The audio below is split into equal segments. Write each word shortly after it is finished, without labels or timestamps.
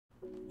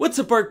What's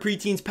up, ARC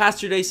preteens?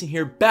 Pastor Dyson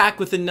here, back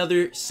with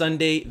another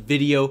Sunday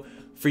video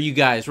for you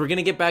guys. We're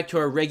gonna get back to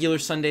our regular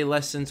Sunday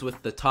lessons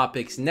with the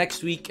topics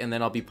next week, and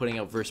then I'll be putting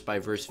out verse by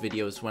verse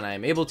videos when I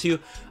am able to.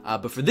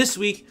 But for this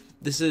week,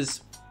 this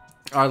is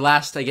our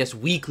last, I guess,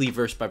 weekly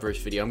verse by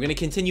verse video. I'm gonna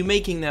continue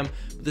making them,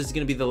 but this is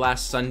gonna be the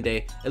last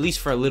Sunday, at least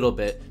for a little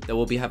bit, that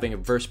we'll be having a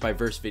verse by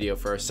verse video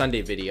for our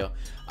Sunday video.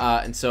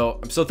 And so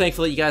I'm so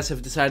thankful that you guys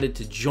have decided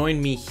to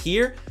join me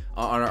here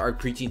on our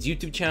ARC Preteens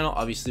YouTube channel.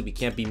 Obviously, we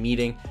can't be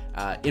meeting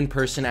in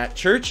person at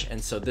church,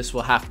 and so this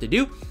will have to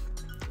do.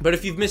 But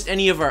if you've missed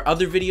any of our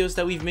other videos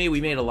that we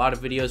made a lot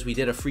of videos. We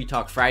did a Free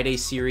Talk Friday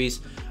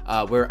series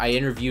where I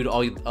interviewed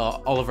all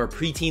of our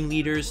preteen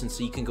leaders, and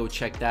so you can go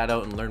check that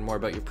out and learn more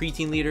about your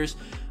preteen leaders.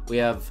 We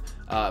have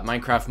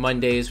Minecraft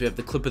Mondays, we have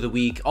the clip of the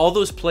week. All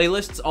those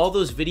playlists, all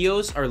those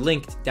videos are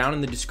linked down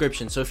in the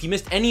description. So if you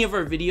missed any of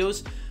our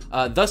videos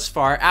thus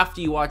far, after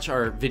you watch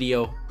our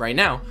video right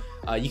now,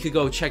 you could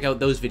go check out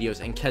those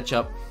videos and catch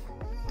up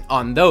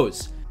on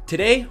those.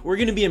 Today, we're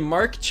going to be in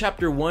Mark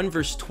chapter 1,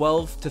 verse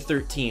 12 to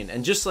 13.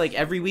 And just like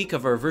every week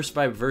of our verse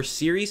by verse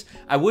series,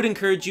 I would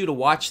encourage you to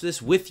watch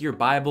this with your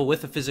Bible,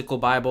 with a physical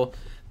Bible.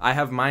 I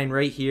have mine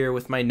right here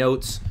with my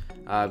notes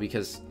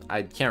because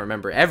I can't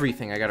remember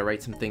everything. I got to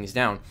write some things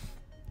down.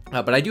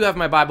 But I do have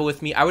my Bible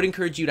with me. I would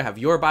encourage you to have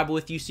your Bible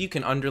with you so you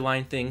can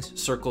underline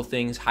things, circle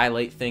things,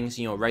 highlight things,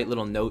 write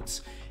little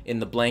notes in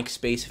the blank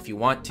space if you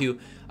want to,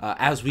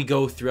 as we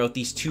go throughout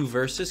these two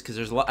verses, because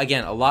there's a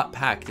lot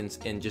packed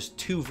in just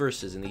two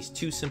verses, in these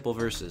two simple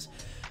verses.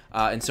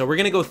 And so we're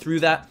going to go through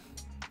that.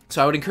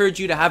 So I would encourage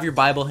you to have your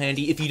Bible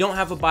handy. If you don't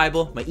have a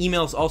Bible, my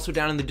email is also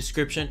down in the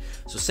description.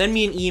 So send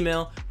me an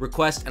email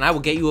request and I will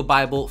get you a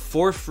Bible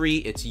for free.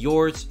 It's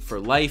yours for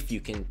life. You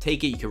can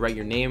take it. You can write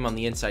your name on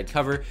the inside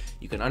cover.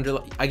 You can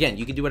again,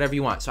 you can do whatever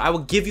you want. So I will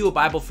give you a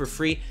Bible for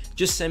free.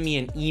 Just send me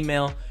an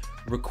email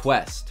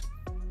request.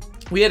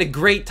 We had a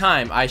great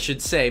time, I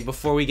should say,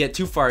 before we get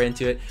too far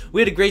into it. We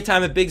had a great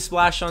time at Big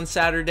Splash on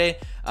Saturday.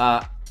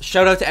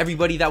 Shout out to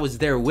everybody that was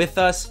there with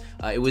us.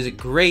 It was a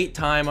great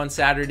time on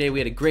Saturday. We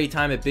had a great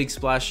time at Big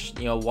Splash,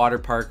 water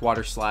park,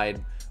 water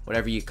slide,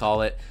 whatever you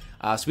call it.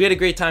 So we had a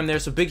great time there.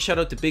 So big shout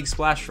out to Big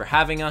Splash for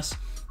having us.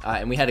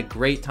 And we had a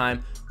great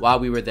time while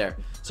we were there.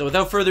 So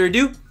without further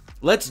ado,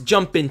 let's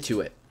jump into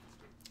it.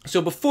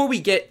 So before we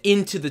get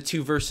into the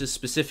two verses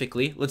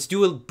specifically, let's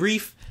do a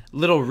brief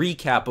little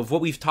recap of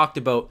what we've talked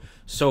about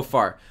so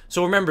far.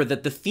 So remember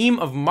that the theme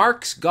of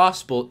Mark's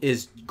gospel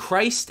is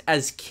Christ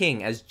as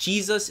king, as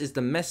Jesus is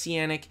the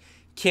messianic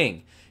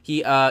king.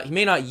 He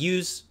may not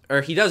use,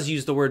 or he does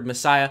use the word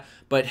Messiah,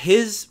 but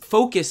his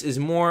focus is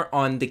more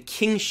on the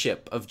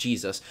kingship of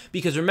Jesus.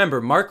 Because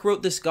remember, Mark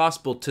wrote this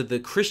gospel to the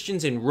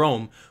Christians in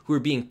Rome who were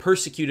being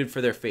persecuted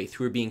for their faith,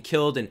 who were being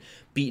killed and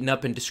beaten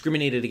up and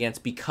discriminated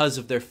against because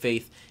of their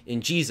faith in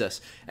Jesus.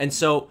 And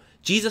so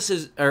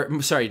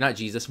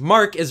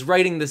Mark is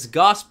writing this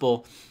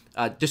gospel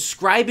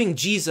describing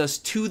Jesus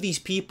to these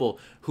people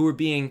who were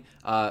being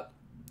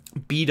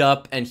beat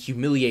up and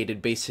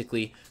humiliated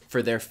basically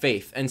for their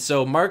faith. And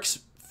so Mark's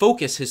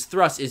focus, his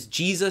thrust, is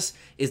Jesus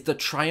is the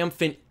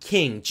triumphant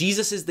king.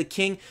 Jesus is the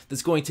king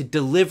that's going to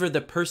deliver the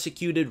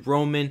persecuted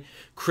Roman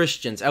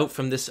Christians out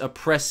from this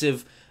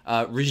oppressive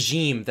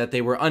regime that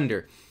they were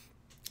under.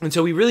 And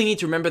so we really need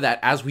to remember that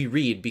as we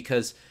read,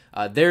 because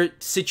their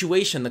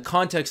situation, the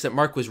context that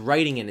Mark was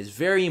writing in, is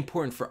very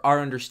important for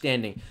our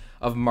understanding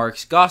of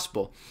Mark's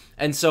gospel.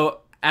 And so,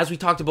 as we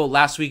talked about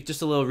last week,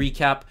 just a little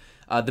recap,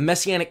 the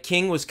Messianic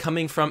king was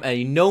coming from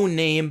a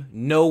no-name,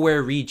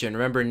 nowhere region.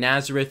 Remember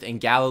Nazareth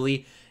and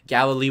Galilee?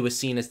 Galilee was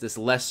seen as this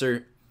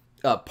lesser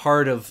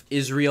part of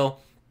Israel.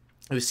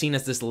 It was seen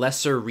as this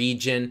lesser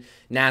region.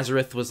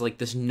 Nazareth was like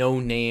this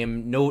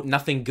no-name,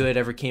 nothing good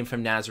ever came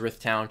from Nazareth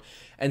town.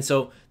 And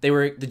so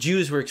the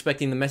Jews were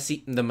expecting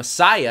the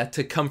Messiah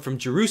to come from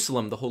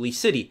Jerusalem, the holy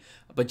city,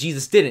 but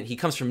Jesus didn't. He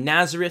comes from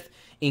Nazareth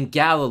in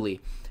Galilee.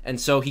 And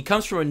so he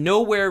comes from a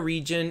nowhere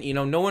region.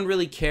 No one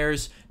really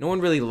cares. No one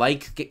really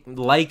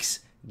likes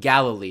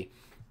Galilee.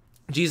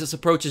 Jesus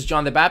approaches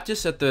John the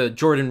Baptist at the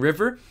Jordan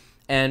River.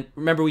 And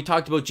remember, we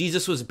talked about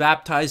Jesus was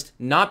baptized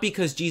not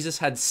because Jesus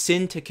had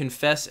sin to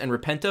confess and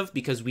repent of,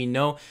 because we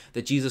know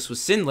that Jesus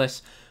was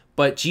sinless,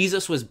 but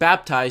Jesus was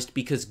baptized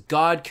because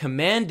God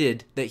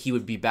commanded that he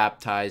would be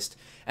baptized.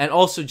 And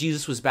also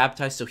Jesus was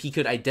baptized so he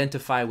could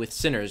identify with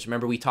sinners.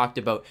 Remember, we talked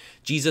about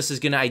Jesus is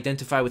going to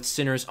identify with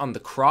sinners on the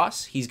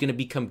cross. He's going to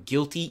become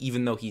guilty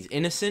even though he's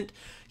innocent.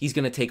 He's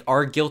going to take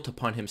our guilt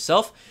upon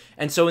himself.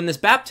 And so in this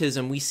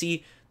baptism, we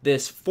see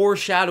this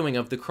foreshadowing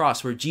of the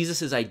cross where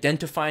Jesus is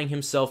identifying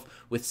himself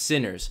with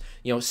sinners.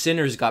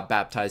 Sinners got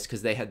baptized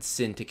because they had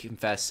sin to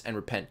confess and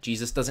repent.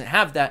 Jesus doesn't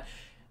have that.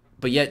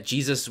 But yet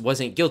Jesus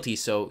wasn't guilty,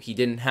 so he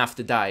didn't have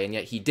to die, and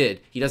yet he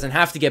did. He doesn't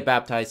have to get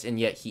baptized, and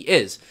yet he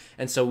is.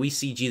 And so we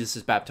see Jesus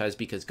is baptized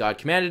because God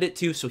commanded it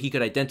to, so he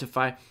could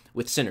identify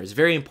with sinners.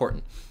 Very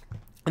important.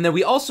 And then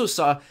we also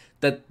saw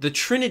that the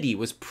Trinity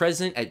was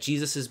present at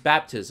Jesus'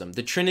 baptism.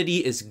 The Trinity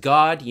is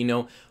God,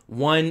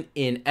 one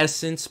in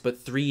essence,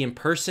 but three in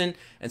person.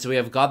 And so we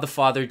have God the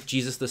Father,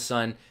 Jesus the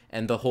Son,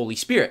 and the Holy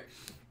Spirit.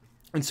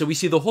 And so we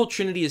see the whole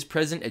Trinity is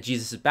present at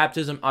Jesus'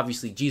 baptism.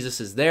 Obviously, Jesus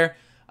is there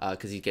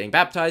because he's getting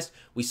baptized.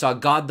 We saw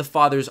God the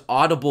Father's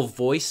audible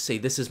voice say,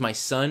 "This is my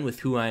Son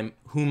with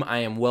whom I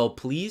am well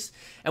pleased."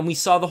 And we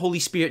saw the Holy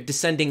Spirit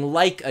descending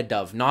like a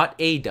dove, not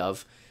a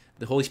dove.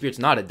 The Holy Spirit's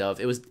not a dove.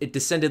 It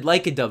descended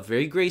like a dove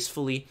very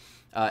gracefully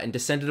and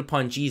descended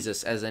upon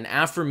Jesus as an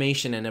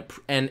affirmation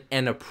and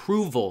an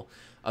approval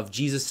of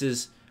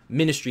Jesus's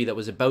ministry that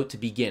was about to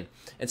begin.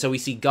 And so we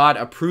see God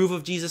approve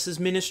of Jesus's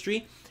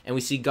ministry, and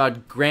we see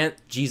God grant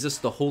Jesus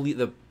the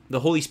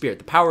Holy Spirit,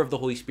 the power of the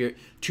Holy Spirit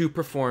to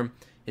perform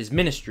his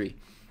ministry.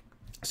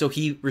 So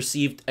he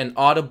received an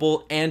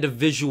audible and a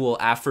visual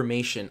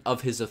affirmation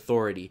of his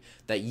authority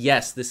that,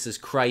 yes, this is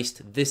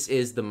Christ, this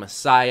is the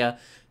Messiah,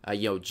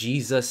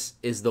 Jesus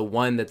is the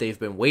one that they've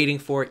been waiting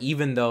for,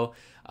 even though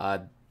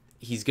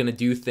he's going to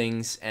do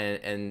things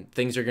and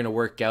things are going to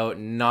work out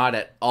not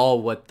at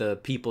all what the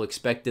people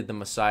expected the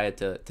Messiah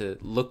to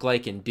look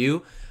like and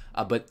do.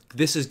 But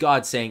this is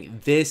God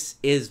saying, "This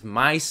is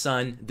my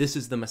Son, this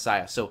is the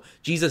Messiah." So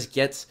Jesus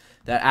gets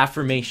that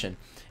affirmation.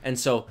 And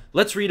so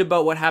let's read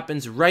about what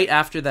happens right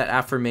after that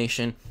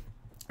affirmation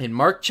in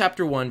Mark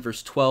chapter 1,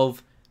 verse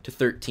 12 to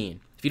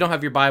 13. If you don't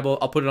have your Bible,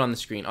 I'll put it on the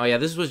screen. Oh yeah,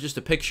 this was just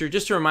a picture,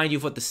 just to remind you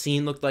of what the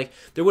scene looked like.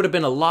 There would have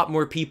been a lot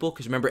more people,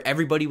 because remember,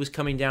 everybody was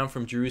coming down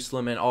from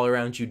Jerusalem and all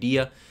around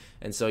Judea.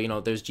 And so,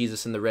 there's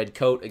Jesus in the red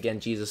coat. Again,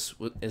 Jesus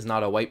is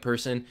not a white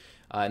person.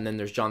 And then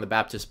there's John the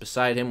Baptist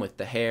beside him with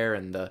the hair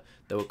and the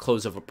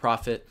clothes of a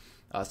prophet.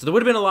 So there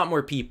would have been a lot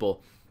more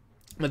people.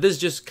 But this is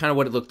just kind of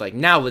what it looked like.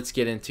 Now let's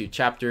get into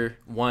chapter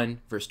 1,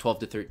 verse 12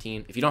 to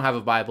 13. If you don't have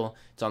a Bible,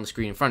 it's on the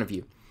screen in front of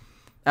you.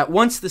 "At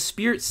once the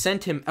Spirit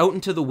sent him out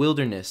into the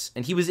wilderness,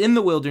 and he was in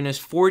the wilderness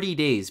 40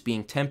 days,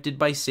 being tempted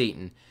by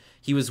Satan.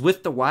 He was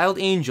with the wild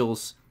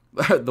angels,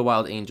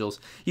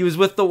 He was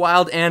with the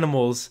wild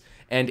animals,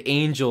 and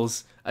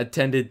angels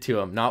attended to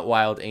him." Not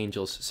wild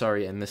angels.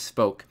 Sorry, I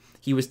misspoke.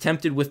 He was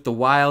tempted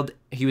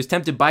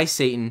by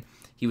Satan.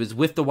 He was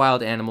with the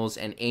wild animals,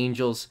 and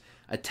angels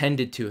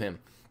attended to him.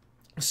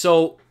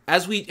 So,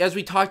 as we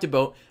talked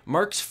about,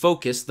 Mark's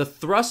focus, the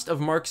thrust of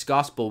Mark's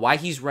gospel, why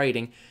he's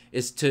writing,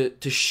 is to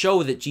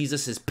show that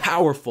Jesus is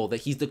powerful,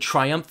 that he's the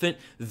triumphant,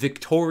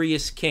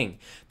 victorious king,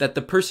 that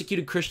the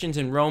persecuted Christians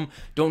in Rome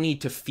don't need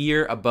to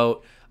fear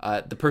about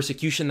the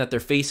persecution that they're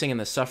facing and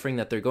the suffering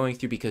that they're going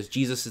through, because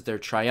Jesus is their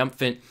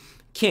triumphant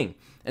king.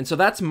 And so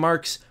that's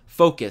Mark's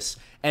focus.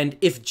 And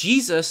if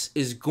Jesus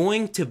is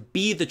going to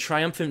be the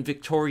triumphant,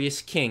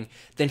 victorious king,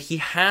 then he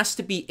has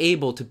to be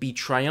able to be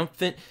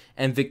triumphant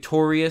and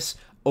victorious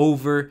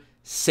over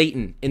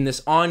Satan in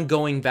this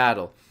ongoing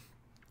battle.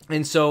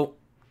 And so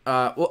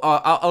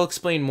I'll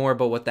explain more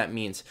about what that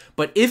means.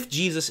 But if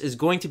Jesus is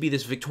going to be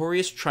this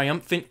victorious,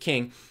 triumphant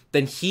king,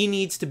 then he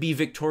needs to be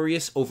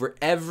victorious over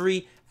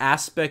every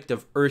aspect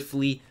of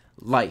earthly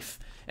life.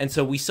 And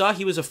so we saw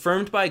he was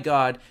affirmed by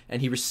God,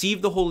 and he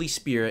received the Holy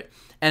Spirit,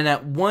 and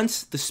at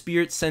once the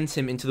Spirit sends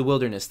him into the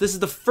wilderness. This is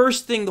the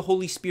first thing the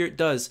Holy Spirit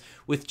does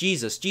with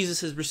Jesus.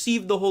 Jesus has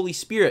received the Holy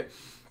Spirit,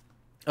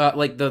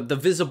 like the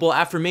visible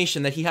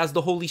affirmation that he has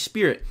the Holy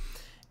Spirit.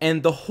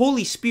 And the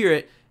Holy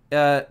Spirit,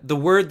 the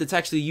word that's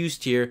actually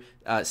used here,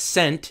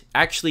 sent,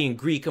 actually in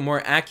Greek, a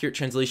more accurate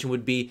translation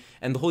would be,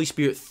 and the Holy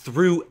Spirit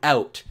threw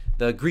out.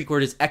 The Greek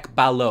word is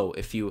ekbalo,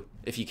 if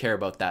you care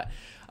about that.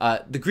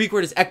 The Greek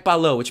word is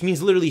ekbalo, which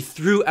means literally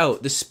threw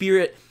out. The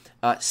Spirit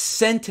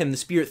sent him, the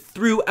Spirit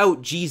threw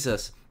out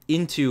Jesus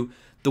into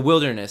the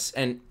wilderness.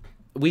 And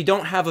we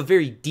don't have a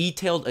very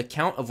detailed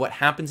account of what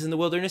happens in the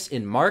wilderness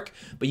in Mark,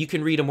 but you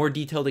can read a more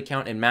detailed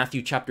account in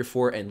Matthew chapter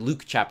 4 and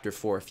Luke chapter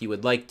 4 if you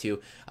would like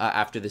to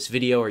after this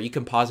video, or you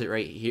can pause it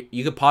right here.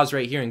 You can pause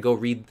right here and go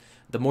read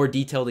the more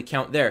detailed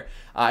account there.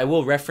 I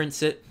will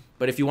reference it,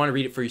 but if you want to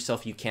read it for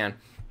yourself, you can,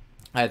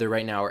 either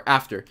right now or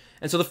after.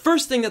 And so the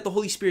first thing that the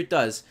Holy Spirit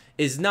does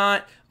is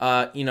not,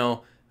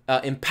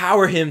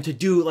 empower him to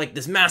do like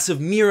this massive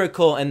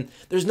miracle, and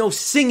there's no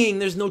singing,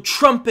 there's no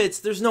trumpets,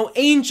 there's no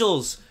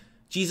angels.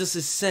 Jesus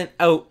is sent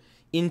out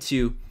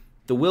into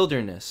the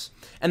wilderness.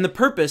 And the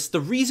purpose,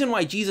 the reason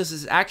why Jesus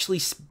is actually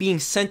being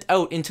sent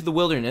out into the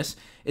wilderness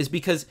is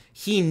because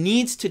he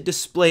needs to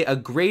display a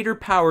greater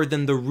power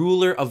than the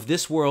ruler of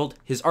this world,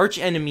 his arch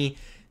enemy,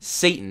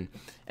 Satan.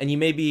 And you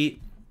may be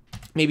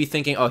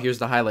thinking, oh, here's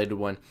the highlighted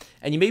one.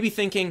 And you may be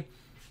thinking,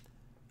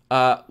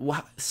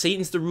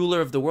 Satan's the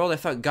ruler of the world? I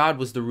thought God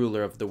was the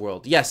ruler of the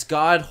world. Yes,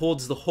 God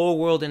holds the whole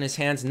world in his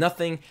hands.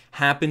 Nothing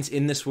happens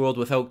in this world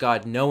without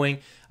God knowing,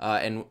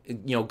 and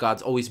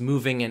God's always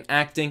moving and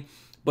acting.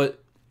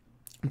 But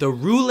the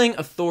ruling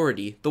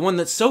authority, the one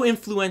that's so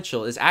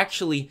influential, is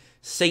actually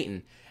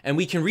Satan. And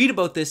we can read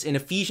about this in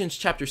Ephesians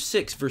chapter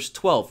 6, verse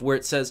 12, where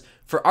it says,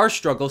 "For our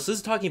struggle," so this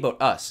is talking about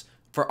us,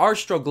 "for our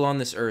struggle on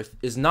this earth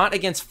is not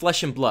against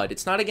flesh and blood,"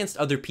 it's not against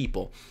other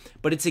people,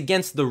 but it's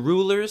against the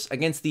rulers,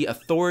 against the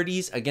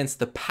authorities, against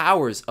the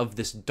powers of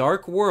this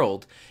dark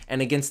world,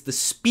 and against the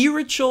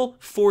spiritual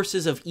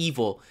forces of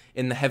evil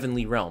in the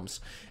heavenly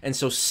realms. And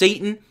so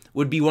Satan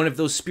would be one of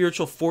those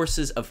spiritual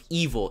forces of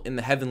evil in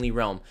the heavenly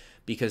realm,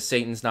 because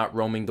Satan's not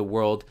roaming the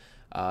world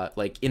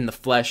like in the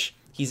flesh.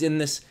 He's in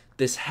this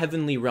this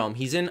heavenly realm.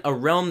 He's in a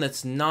realm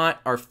that's not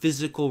our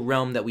physical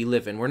realm that we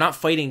live in. We're not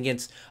fighting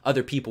against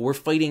other people. We're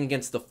fighting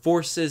against the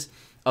forces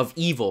of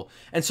evil.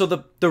 And so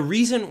the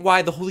reason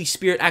why the Holy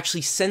Spirit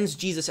actually sends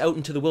Jesus out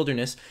into the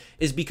wilderness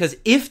is because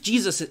if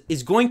Jesus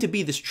is going to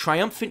be this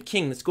triumphant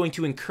king that's going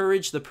to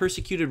encourage the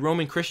persecuted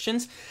Roman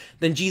Christians,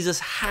 then Jesus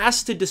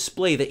has to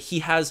display that he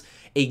has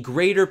a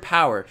greater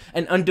power,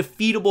 an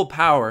undefeatable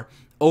power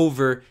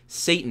over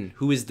Satan,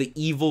 who is the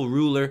evil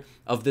ruler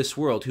of this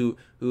world, who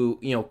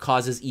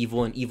causes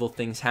evil and evil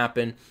things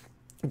happen.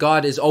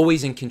 God is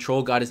always in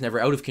control. God is never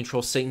out of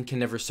control. Satan can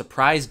never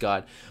surprise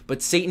God.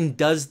 But Satan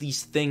does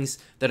these things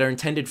that are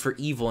intended for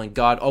evil, and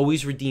God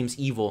always redeems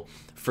evil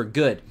for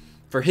good,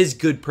 for his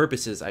good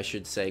purposes, I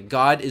should say.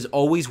 God is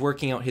always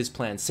working out his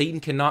plan. Satan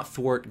cannot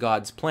thwart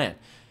God's plan,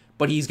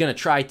 but he's going to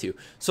try to.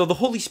 So the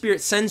Holy Spirit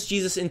sends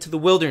Jesus into the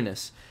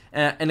wilderness.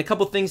 And a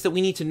couple things that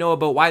we need to know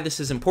about why this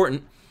is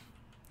important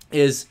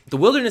is the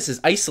wilderness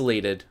is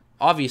isolated.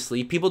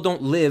 Obviously, people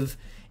don't live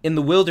in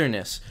the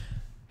wilderness.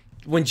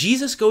 When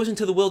Jesus goes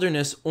into the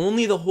wilderness,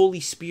 only the Holy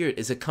Spirit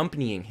is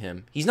accompanying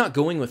him. He's not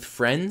going with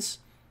friends.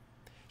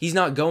 He's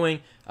not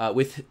going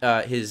with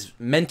his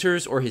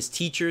mentors or his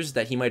teachers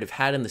that he might have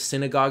had in the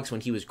synagogues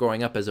when he was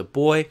growing up as a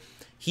boy.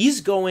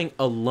 He's going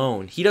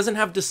alone. He doesn't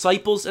have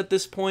disciples at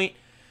this point.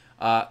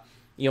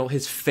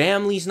 His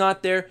family's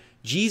not there.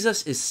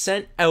 Jesus is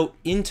sent out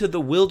into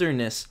the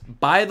wilderness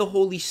by the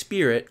Holy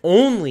Spirit,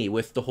 only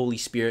with the Holy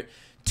Spirit,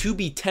 to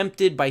be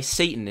tempted by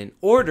Satan, in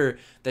order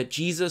that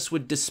Jesus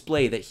would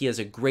display that he has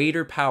a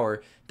greater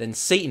power than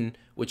Satan,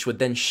 which would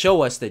then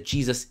show us that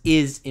Jesus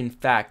is in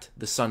fact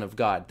the Son of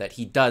God, that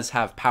he does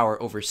have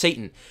power over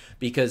Satan.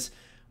 Because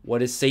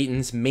what is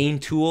Satan's main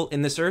tool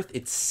in this earth?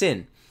 It's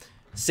sin.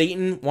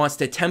 Satan wants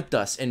to tempt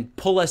us and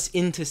pull us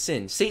into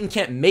sin. Satan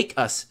can't make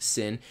us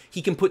sin.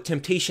 He can put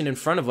temptation in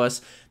front of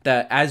us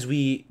that as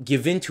we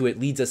give into it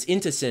leads us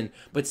into sin,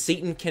 but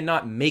Satan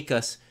cannot make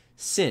us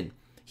sin.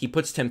 He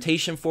puts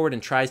temptation forward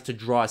and tries to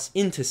draw us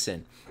into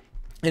sin.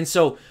 And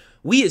so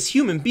we as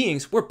human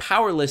beings, we're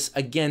powerless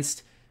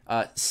against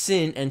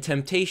sin and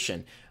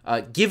temptation.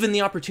 Given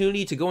the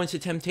opportunity to go into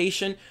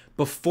temptation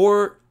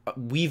before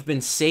we've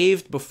been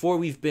saved, before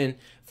we've been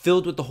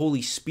filled with the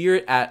Holy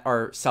Spirit at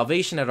our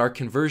salvation, at our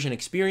conversion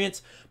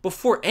experience,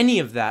 before any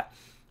of that,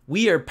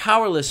 we are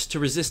powerless to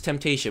resist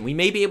temptation. We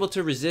may be able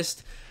to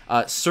resist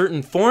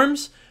certain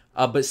forms,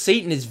 but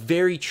Satan is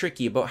very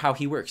tricky about how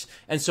he works.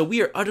 And so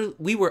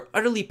we were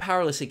utterly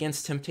powerless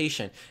against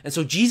temptation. And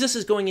so Jesus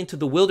is going into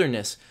the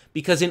wilderness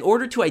because in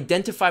order to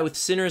identify with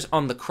sinners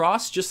on the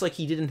cross, just like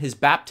he did in his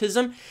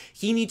baptism,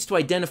 he needs to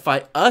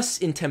identify us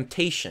in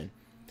temptation.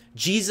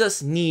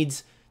 Jesus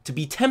needs to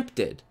be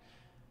tempted.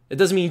 It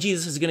doesn't mean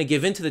Jesus is going to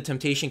give in to the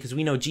temptation, because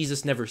we know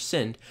Jesus never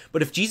sinned.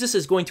 But if Jesus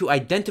is going to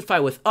identify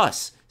with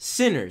us,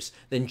 sinners,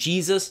 then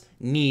Jesus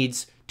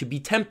needs to be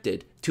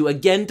tempted to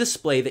again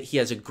display that he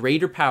has a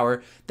greater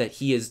power, that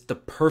he is the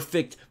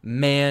perfect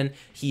man,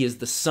 he is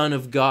the Son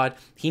of God.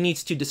 He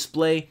needs to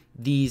display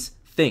these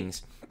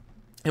things.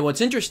 And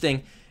what's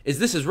interesting is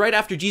this is right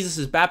after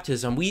Jesus'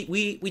 baptism.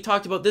 We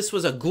talked about this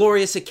was a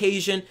glorious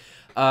occasion.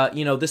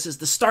 This is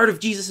the start of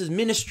Jesus'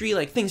 ministry,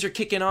 like things are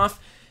kicking off.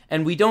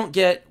 And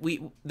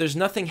there's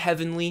nothing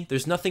heavenly,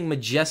 there's nothing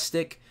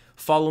majestic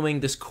following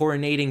this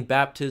coronating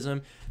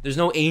baptism. There's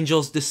no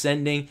angels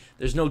descending,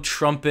 there's no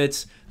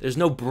trumpets, there's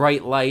no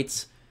bright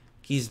lights.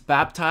 He's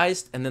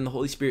baptized, and then the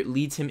Holy Spirit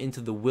leads him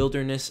into the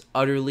wilderness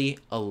utterly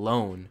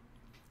alone.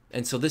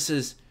 And so this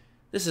is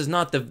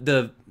not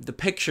the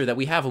picture that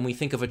we have when we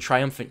think of a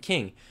triumphant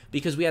king,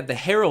 because we had the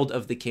herald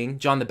of the king,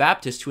 John the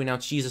Baptist, who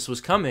announced Jesus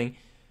was coming,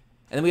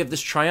 and then we have this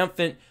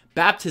triumphant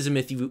baptism,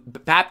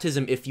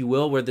 if you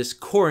will, where this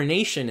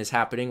coronation is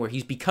happening, where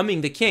he's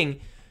becoming the king,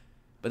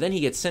 but then he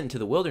gets sent into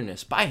the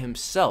wilderness by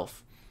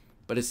himself.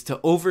 But it's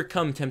to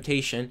overcome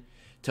temptation,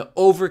 to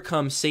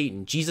overcome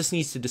Satan. Jesus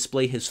needs to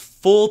display his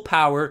full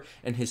power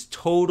and his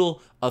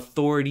total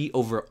authority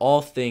over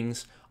all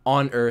things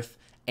on earth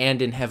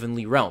and in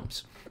heavenly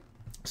realms.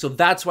 So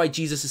that's why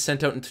Jesus is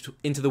sent out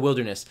into the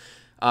wilderness.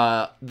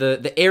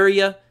 The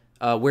area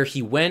where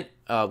he went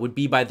would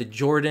be by the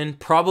Jordan,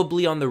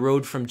 probably on the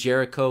road from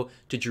Jericho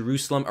to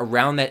Jerusalem,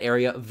 around that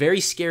area. A very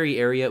scary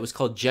area. It was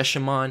called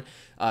Jeshimon.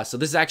 So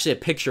this is actually a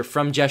picture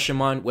from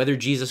Jeshimon. Whether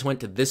Jesus went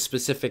to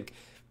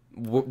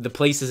the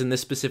places in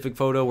this specific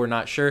photo, we're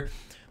not sure.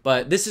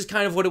 But this is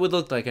kind of what it would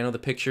look like. I know the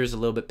picture is a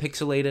little bit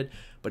pixelated,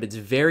 but it's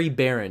very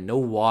barren, no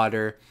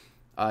water.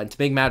 And to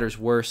make matters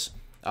worse,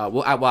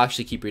 we'll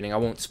actually keep reading. I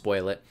won't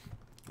spoil it.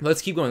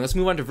 Let's keep going. Let's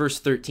move on to verse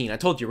 13. I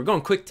told you, we're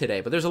going quick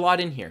today, but there's a lot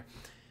in here.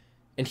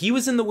 And he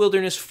was in the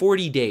wilderness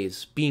 40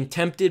 days, being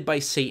tempted by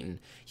Satan.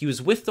 He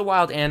was with the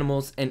wild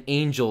animals, and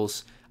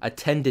angels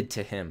attended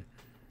to him.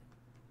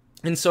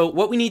 And so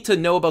what we need to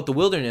know about the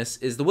wilderness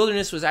is the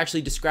wilderness was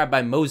actually described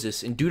by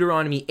Moses in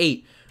Deuteronomy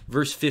 8,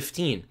 verse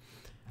 15.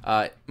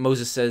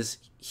 Moses says,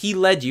 he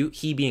led you,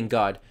 he being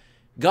God,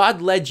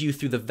 God led you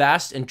through the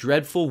vast and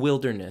dreadful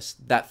wilderness,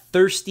 that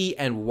thirsty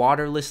and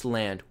waterless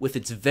land with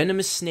its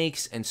venomous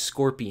snakes and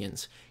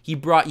scorpions. He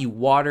brought you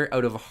water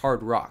out of a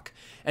hard rock.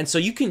 And so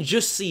you can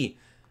just see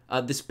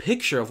this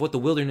picture of what the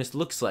wilderness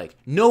looks like.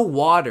 No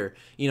water,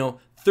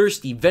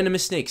 thirsty,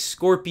 venomous snakes,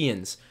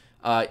 scorpions,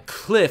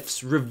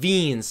 cliffs,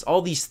 ravines,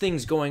 all these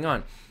things going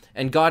on.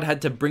 And God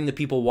had to bring the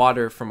people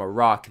water from a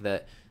rock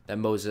that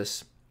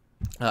Moses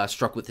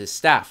struck with his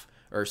staff,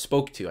 or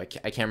spoke to. I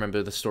can't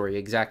remember the story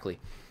exactly.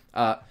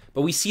 But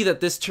we see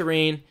that this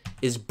terrain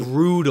is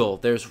brutal.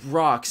 There's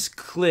rocks,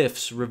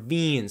 cliffs,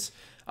 ravines.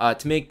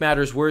 To make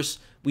matters worse,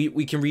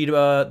 we can read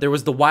there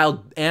was the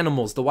wild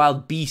animals, the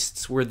wild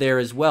beasts were there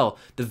as well,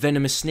 the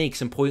venomous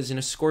snakes and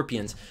poisonous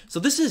scorpions. So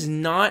this is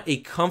not a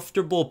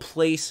comfortable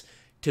place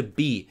to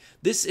be.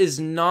 This is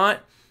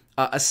not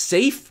a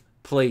safe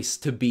place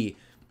to be.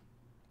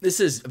 This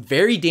is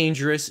very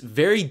dangerous,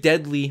 very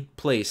deadly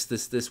place,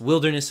 this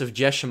wilderness of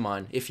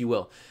Jeshimon, if you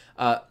will.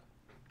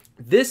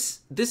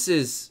 This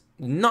is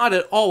not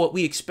at all what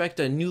we expect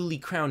a newly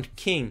crowned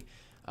king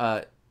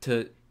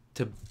to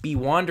be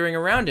wandering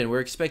around in. We're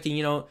expecting,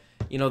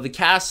 the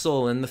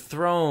castle and the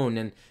throne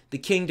and the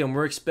kingdom.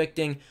 We're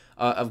expecting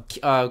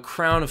a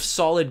crown of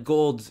solid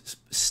gold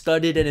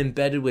studded and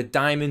embedded with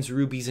diamonds,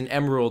 rubies, and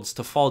emeralds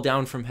to fall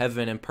down from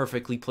heaven and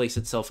perfectly place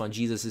itself on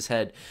Jesus'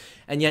 head.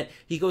 And yet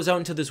he goes out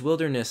into this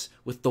wilderness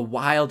with the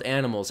wild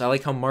animals. I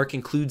like how Mark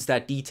includes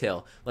that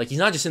detail. Like, he's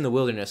not just in the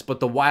wilderness, but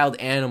the wild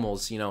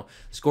animals,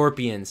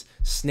 scorpions,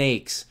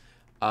 snakes,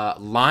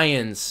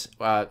 lions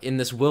in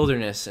this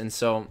wilderness. And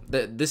so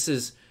this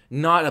is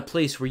not a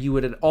place where you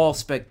would at all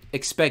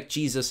expect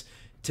Jesus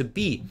to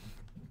be.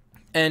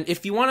 And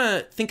if you want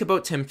to think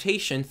about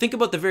temptation, think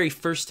about the very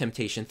first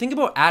temptation. Think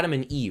about Adam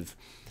and Eve.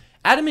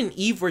 Adam and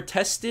Eve were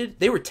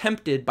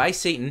tempted by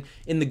Satan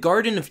in the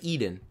Garden of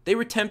Eden. They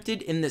were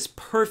tempted in this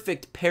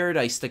perfect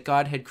paradise that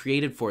God had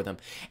created for them.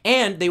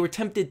 And they were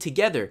tempted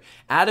together.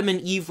 Adam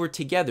and Eve were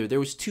together. There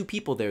was two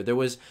people there. There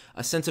was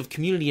a sense of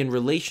community and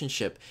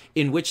relationship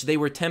in which they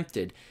were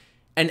tempted.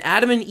 And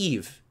Adam and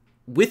Eve,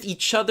 with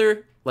each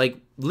other, like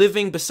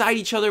living beside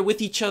each other,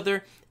 with each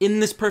other, in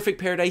this perfect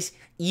paradise,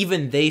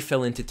 even they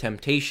fell into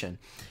temptation.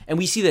 And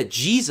we see that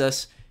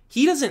Jesus,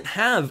 he doesn't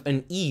have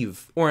an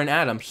Eve or an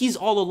Adam. He's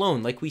all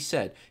alone, like we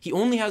said. He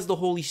only has the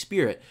Holy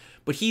Spirit,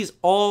 but he's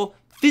all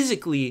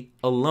physically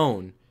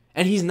alone.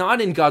 And he's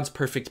not in God's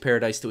perfect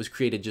paradise that was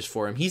created just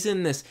for him. He's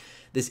in this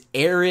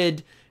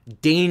arid,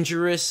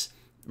 dangerous,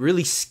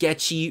 really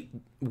sketchy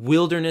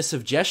wilderness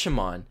of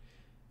Jeshimon.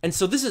 And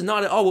so this is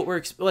not at all what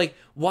we're like.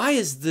 Why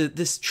is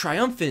this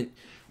triumphant,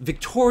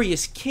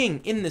 victorious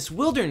king in this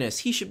wilderness?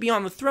 He should be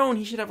on the throne.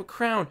 He should have a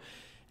crown.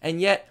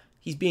 And yet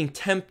he's being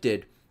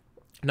tempted,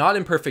 not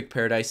in perfect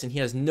paradise, and he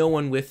has no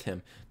one with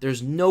him.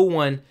 There's no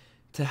one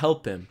to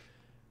help him.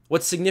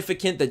 What's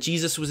significant that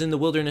Jesus was in the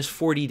wilderness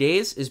 40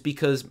 days is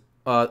because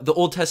the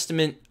Old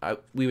Testament,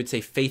 we would say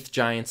faith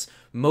giants,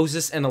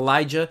 Moses and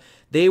Elijah,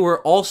 they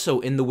were also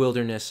in the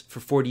wilderness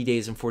for 40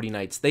 days and 40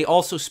 nights. They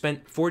also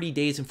spent 40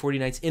 days and 40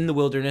 nights in the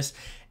wilderness,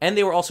 and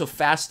they were also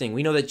fasting.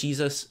 We know that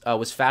Jesus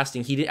was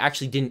fasting. He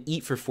actually didn't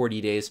eat for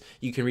 40 days.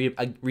 You can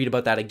read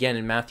about that again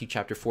in Matthew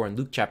chapter 4 and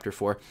Luke chapter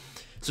 4.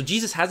 So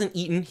Jesus hasn't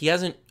eaten. He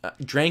hasn't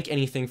drank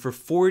anything for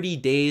 40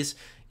 days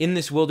in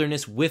this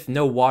wilderness with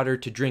no water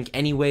to drink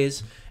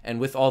anyways,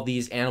 and with all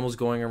these animals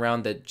going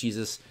around that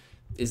Jesus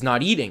is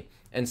not eating.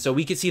 And so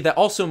we could see that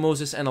also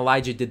Moses and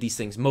Elijah did these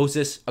things.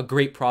 Moses, a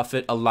great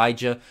prophet.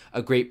 Elijah,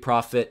 a great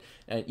prophet.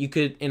 And you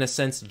could, in a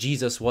sense,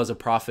 Jesus was a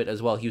prophet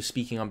as well. He was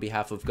speaking on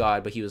behalf of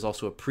God, but he was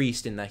also a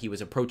priest in that he was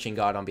approaching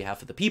God on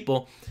behalf of the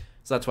people.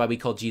 So that's why we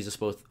call Jesus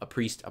both a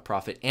priest, a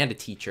prophet, and a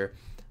teacher.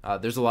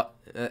 There's a lot.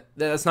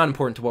 That's not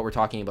important to what we're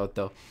talking about,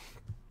 though.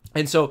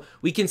 And so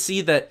we can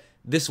see that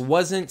this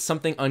wasn't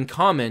something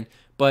uncommon.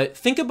 But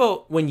think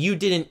about when you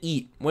didn't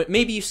eat.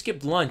 Maybe you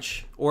skipped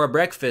lunch or a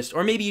breakfast,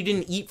 or maybe you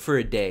didn't eat for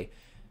a day.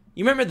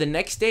 You remember the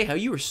next day how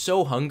you were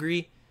so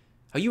hungry,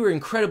 how you were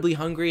incredibly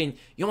hungry, and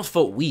you almost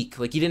felt weak,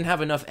 like you didn't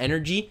have enough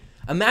energy?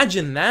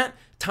 Imagine that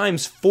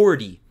times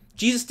 40.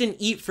 Jesus didn't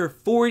eat for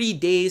 40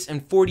 days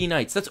and 40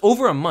 nights. That's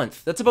over a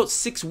month. That's about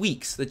 6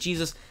 weeks that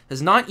Jesus has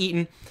not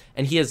eaten,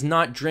 and he has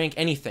not drank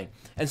anything.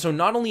 And so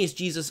not only is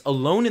Jesus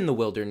alone in the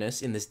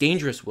wilderness, in this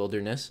dangerous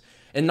wilderness,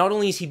 and not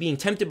only is he being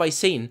tempted by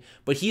Satan,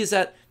 but he is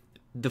at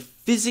the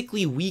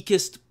physically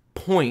weakest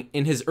point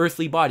in his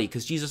earthly body,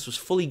 because Jesus was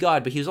fully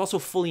God, but he was also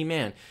fully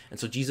man. And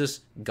so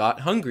Jesus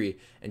got hungry,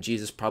 and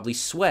Jesus probably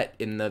sweat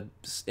in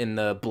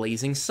the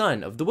blazing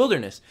sun of the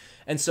wilderness.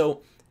 And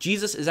so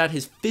Jesus is at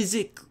his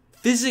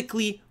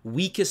physically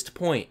weakest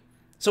point.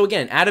 So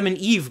again, Adam and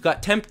Eve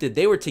got tempted.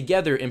 They were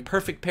together in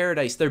perfect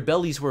paradise. Their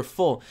bellies were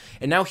full.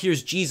 And now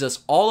here's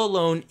Jesus all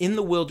alone in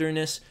the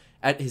wilderness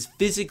at his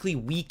physically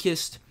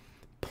weakest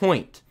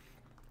point.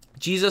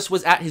 Jesus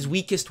was at his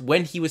weakest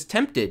when he was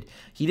tempted.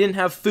 He didn't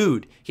have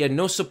food. He had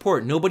no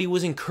support. Nobody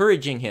was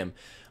encouraging him.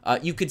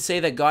 You could say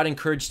that God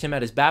encouraged him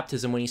at his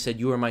baptism when he said,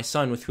 "You are my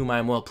son with whom I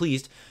am well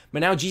pleased." But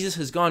now Jesus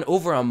has gone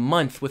over a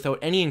month without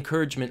any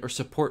encouragement or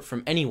support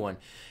from anyone.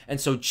 And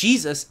so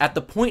Jesus, at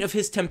the point of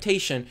his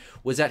temptation,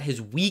 was at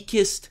his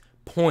weakest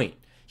point.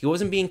 He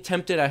wasn't being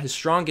tempted at his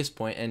strongest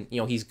point, and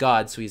he's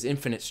God, so he's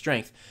infinite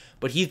strength.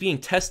 But he's being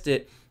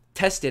tested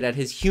at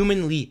his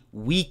humanly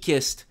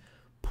weakest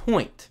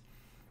point.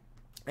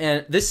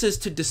 And this is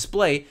to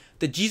display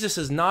that Jesus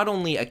is not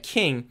only a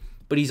king,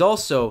 but he's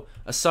also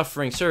a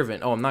suffering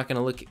servant. We're not going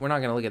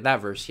to look at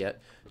that verse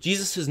yet.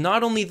 Jesus is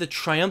not only the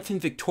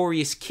triumphant,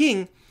 victorious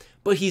king,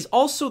 but he's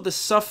also the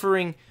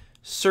suffering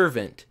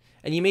servant.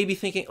 And you may be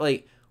thinking,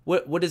 like,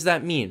 what does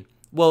that mean?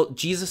 Well,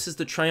 Jesus is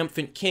the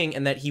triumphant king,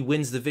 and that he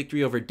wins the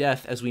victory over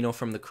death, as we know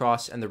from the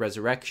cross and the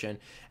resurrection.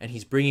 And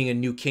he's bringing a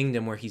new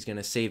kingdom where he's going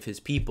to save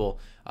his people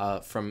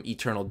from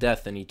eternal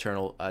death and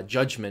eternal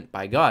judgment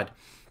by God.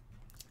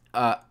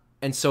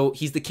 And so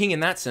he's the king in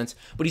that sense,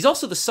 but he's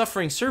also the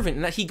suffering servant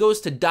in that he goes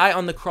to die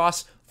on the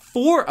cross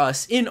for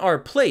us in our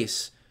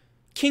place.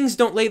 Kings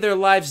don't lay their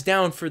lives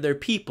down for their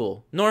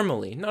people,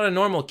 normally. Not a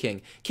normal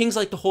king. Kings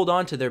like to hold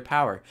on to their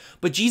power.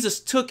 But Jesus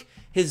took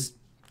his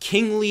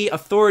kingly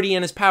authority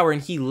and his power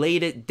and he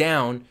laid it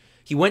down.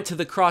 He went to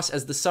the cross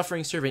as the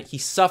suffering servant. He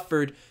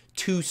suffered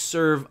to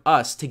serve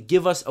us, to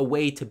give us a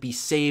way to be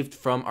saved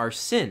from our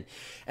sin.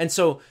 And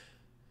so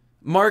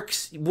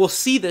we'll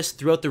see this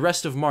throughout the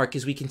rest of Mark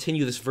as we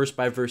continue this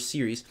verse-by-verse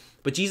series.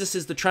 But Jesus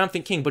is the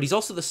triumphant king, but he's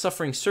also the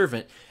suffering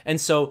servant.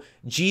 And so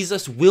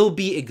Jesus will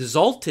be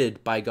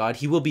exalted by God.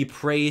 He will be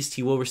praised.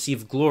 He will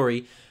receive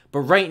glory.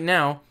 But right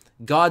now,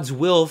 God's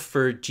will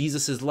for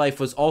Jesus' life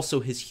was also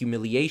his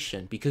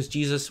humiliation, because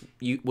Jesus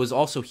was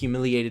also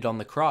humiliated on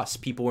the cross.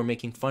 People were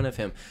making fun of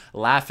him,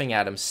 laughing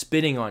at him,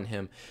 spitting on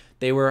him.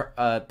 They were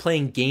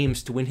playing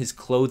games to win his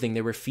clothing.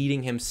 They were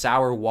feeding him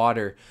sour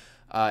water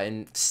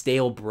and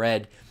stale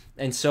bread.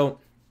 And so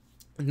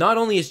not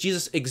only is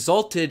Jesus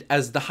exalted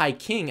as the high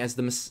king, as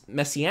the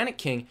messianic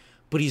king,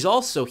 but he's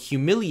also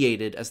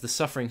humiliated as the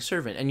suffering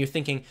servant. And you're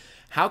thinking,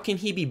 how can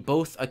he be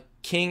both a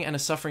king and a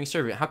suffering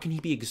servant? How can he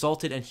be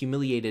exalted and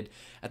humiliated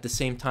at the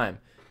same time?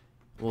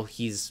 Well,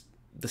 he's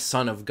the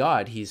Son of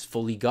God. He's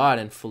fully God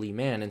and fully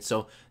man. And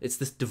so it's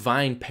this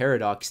divine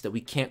paradox that we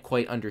can't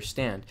quite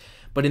understand.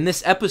 But in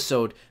this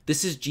episode,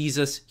 this is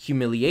Jesus'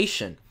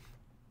 humiliation.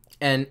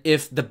 And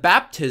if the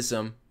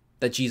baptism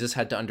that Jesus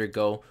had to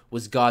undergo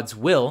was God's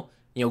will,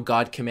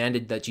 God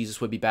commanded that Jesus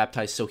would be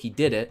baptized, so he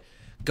did it.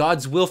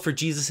 God's will for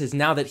Jesus is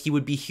now that he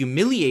would be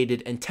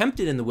humiliated and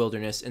tempted in the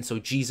wilderness, and so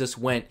Jesus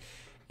went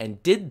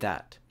and did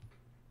that.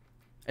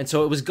 And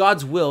so it was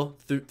God's will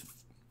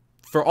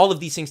for all of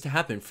these things to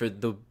happen, for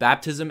the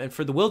baptism and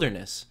for the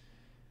wilderness.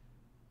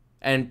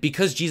 And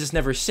because Jesus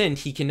never sinned,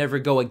 he can never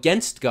go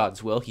against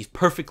God's will. He's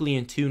perfectly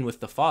in tune with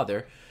the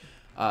Father.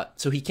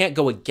 So he can't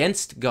go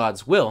against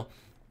God's will.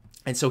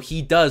 And so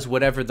he does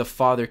whatever the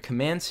Father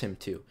commands him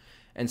to.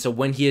 And so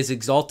when he is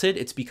exalted,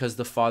 it's because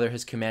the Father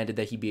has commanded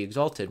that he be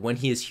exalted. When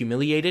he is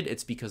humiliated,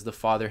 it's because the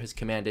Father has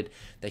commanded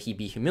that he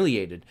be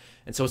humiliated.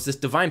 And so it's this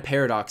divine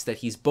paradox that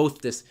he's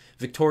both this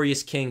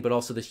victorious king, but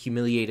also this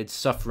humiliated,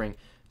 suffering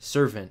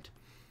servant.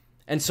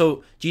 And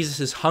so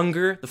Jesus'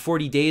 hunger, the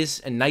 40 days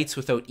and nights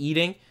without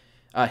eating,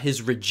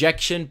 his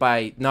rejection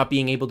by not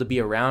being able to be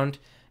around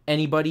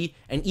anybody,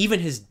 and even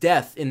his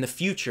death in the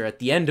future at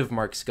the end of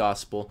Mark's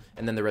gospel,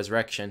 and then the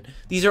resurrection,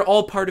 these are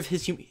all part of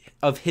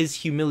his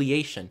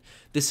humiliation.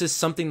 This is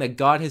something that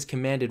God has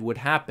commanded would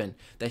happen,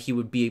 that he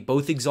would be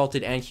both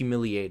exalted and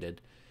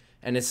humiliated.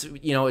 And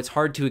it's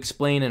hard to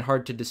explain and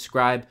hard to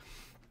describe,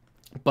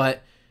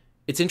 but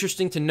it's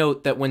interesting to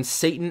note that when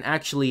Satan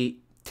actually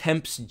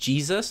tempts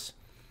Jesus,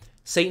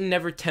 Satan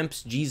never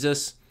tempts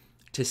Jesus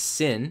to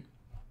sin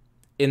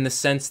in the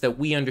sense that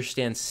we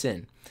understand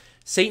sin.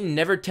 Satan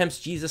never tempts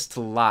Jesus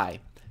to lie.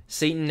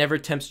 Satan never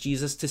tempts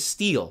Jesus to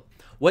steal.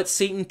 What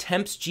Satan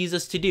tempts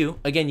Jesus to do,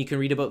 again, you can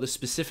read about the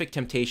specific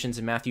temptations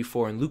in Matthew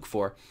 4 and Luke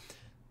 4.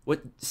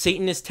 What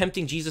Satan is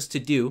tempting Jesus to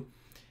do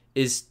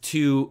is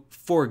to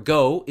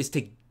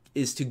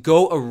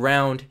go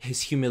around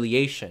his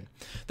humiliation.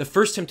 The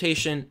first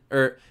temptation,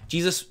 or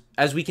Jesus,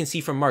 as we can see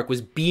from Mark,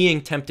 was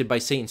being tempted by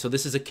Satan. So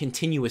this is a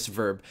continuous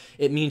verb.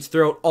 It means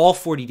throughout all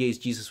 40 days,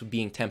 Jesus was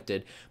being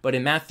tempted. But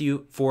in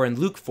Matthew 4 and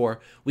Luke 4,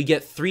 we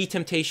get 3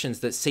 temptations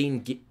that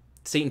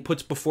Satan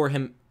puts before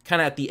him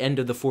kind of at the end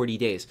of the 40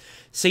 days.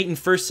 Satan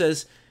first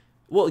says,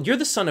 well, you're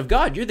the Son of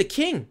God. You're the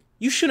king.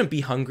 You shouldn't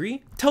be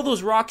hungry. Tell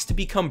those rocks to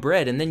become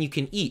bread, and then you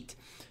can eat.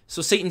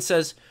 So Satan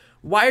says,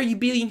 why are you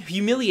being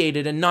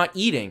humiliated and not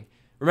eating?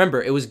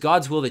 Remember, it was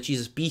God's will that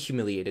Jesus be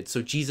humiliated,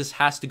 so Jesus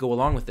has to go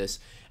along with this.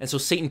 And so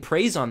Satan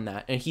preys on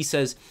that, and he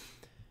says,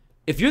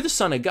 if you're the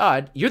Son of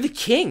God, you're the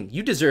king.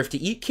 You deserve to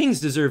eat. Kings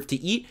deserve to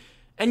eat,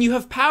 and you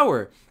have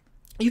power.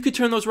 You could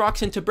turn those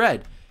rocks into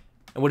bread.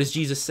 And what does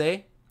Jesus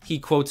say? He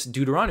quotes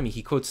Deuteronomy.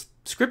 He quotes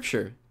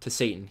Scripture to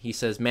Satan. He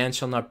says, man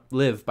shall not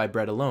live by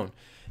bread alone.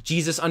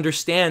 Jesus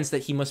understands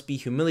that he must be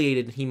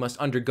humiliated and he must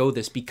undergo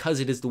this because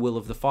it is the will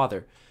of the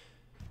Father.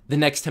 The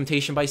next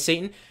temptation by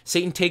Satan,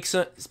 Satan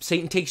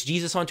takes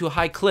Jesus onto a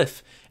high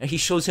cliff, and he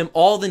shows him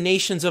all the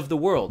nations of the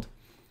world.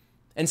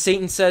 And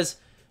Satan says,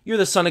 "You're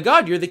the Son of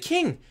God, you're the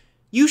king.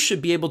 You should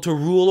be able to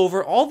rule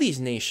over all these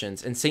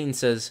nations." And Satan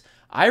says,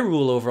 "I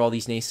rule over all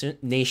these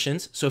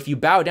nations, so if you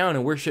bow down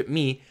and worship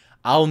me,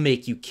 I'll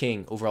make you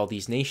king over all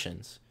these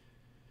nations."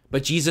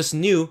 But Jesus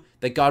knew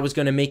that God was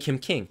going to make him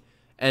king.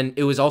 And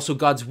it was also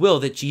God's will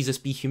that Jesus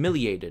be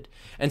humiliated.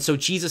 And so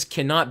Jesus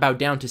cannot bow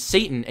down to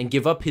Satan and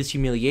give up his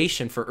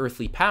humiliation for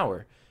earthly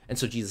power. And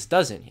so Jesus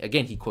doesn't.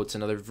 Again, he quotes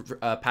another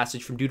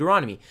passage from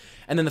Deuteronomy.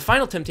 And then the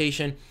final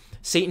temptation,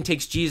 Satan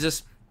takes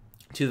Jesus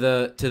to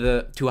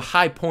a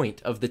high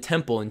point of the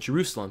temple in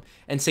Jerusalem.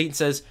 And Satan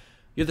says,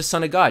 "You're the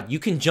Son of God. You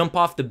can jump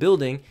off the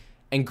building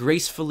and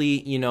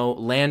gracefully,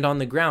 land on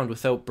the ground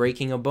without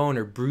breaking a bone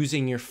or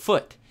bruising your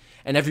foot.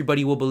 And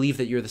everybody will believe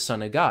that you're the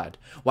Son of God.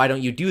 Why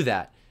don't you do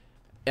that?"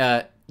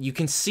 You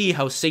can see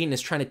how Satan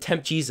is trying to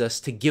tempt Jesus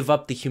to give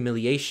up the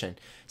humiliation.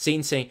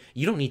 Satan's saying,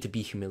 "You don't need to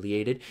be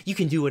humiliated. You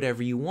can do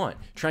whatever you want,"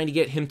 trying to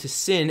get him to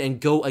sin and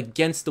go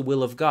against the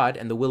will of God.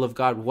 And the will of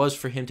God was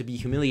for him to be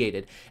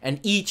humiliated. And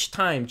each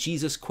time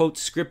Jesus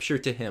quotes scripture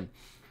to him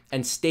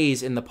and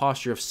stays in the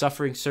posture of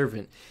suffering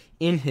servant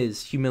in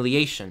his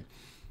humiliation.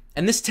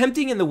 And this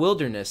tempting in the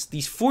wilderness,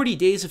 these 40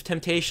 days of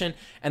temptation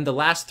and the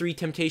last 3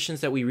 temptations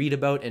that we read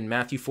about in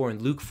Matthew 4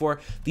 and Luke 4,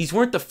 these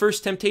weren't the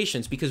first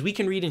temptations, because we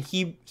can read in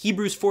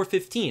Hebrews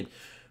 4:15,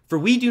 "For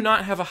we do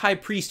not have a high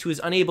priest who is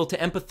unable to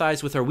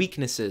empathize with our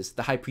weaknesses,"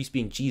 the high priest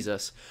being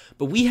Jesus,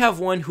 "but we have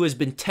one who has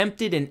been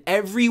tempted in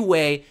every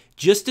way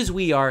just as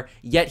we are,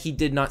 yet he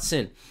did not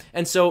sin."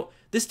 And so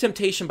this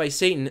temptation by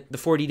Satan, the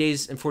 40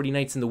 days and 40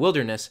 nights in the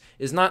wilderness,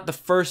 is not the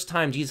first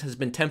time Jesus has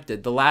been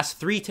tempted. The last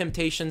 3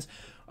 temptations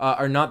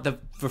are not the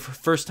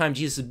first time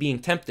Jesus is being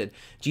tempted.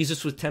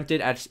 Jesus was tempted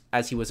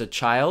as he was a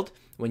child,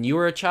 when you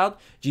were a child.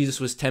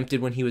 Jesus was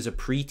tempted when he was a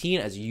preteen,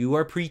 as you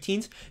are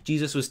preteens.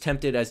 Jesus was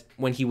tempted as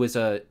when he was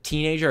a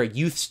teenager, a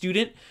youth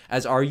student,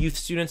 as our youth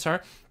students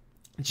are.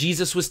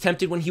 Jesus was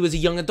tempted when he was a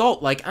young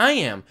adult, like I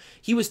am.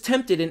 He was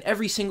tempted in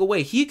every single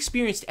way. He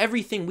experienced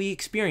everything we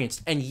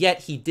experienced, and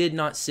yet he did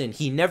not sin.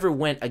 He never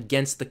went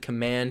against the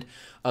command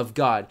of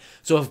God.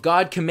 So if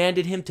God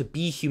commanded him to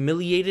be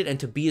humiliated and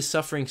to be a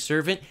suffering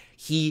servant,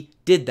 he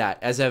did that,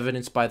 as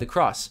evidenced by the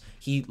cross.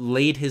 He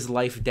laid his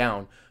life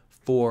down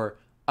for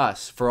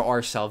us, for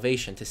our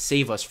salvation, to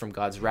save us from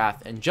God's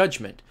wrath and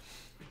judgment.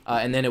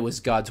 And then it was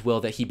God's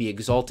will that he be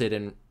exalted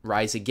and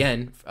rise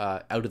again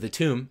out of the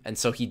tomb. And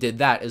so he did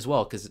that as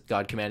well, because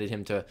God commanded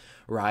him to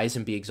rise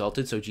and be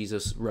exalted. So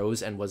Jesus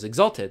rose and was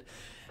exalted.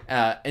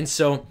 And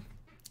so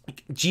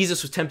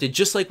Jesus was tempted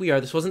just like we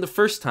are. This wasn't the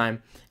first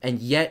time. And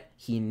yet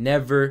he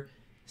never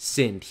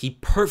sinned. He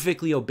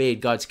perfectly obeyed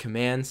God's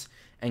commands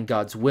and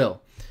God's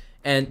will.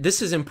 And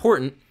this is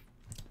important,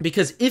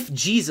 because if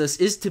Jesus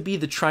is to be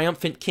the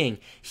triumphant king,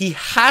 he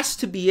has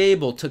to be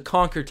able to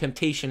conquer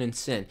temptation and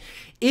sin.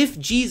 If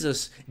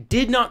Jesus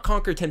did not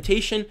conquer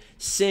temptation,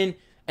 sin,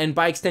 and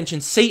by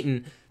extension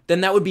Satan,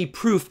 then that would be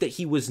proof that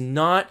he was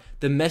not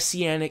the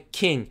messianic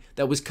king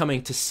that was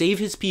coming to save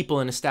his people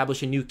and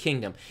establish a new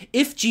kingdom.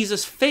 If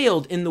Jesus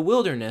failed in the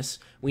wilderness,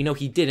 we know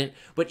he didn't,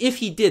 but if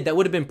he did, that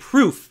would have been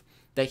proof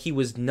that he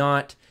was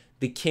not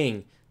the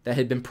king that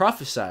had been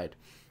prophesied.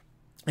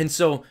 And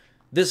so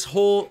these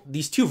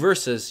 2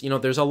 verses,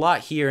 there's a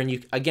lot here,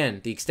 and again,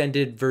 the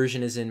extended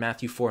version is in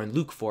Matthew 4 and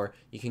Luke 4.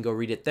 You can go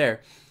read it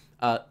there.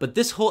 But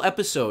this whole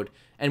episode,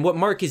 and what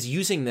Mark is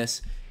using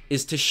this,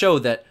 is to show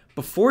that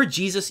before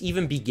Jesus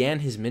even began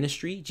his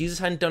ministry, Jesus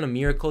hadn't done a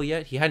miracle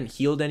yet. He hadn't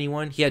healed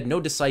anyone. He had no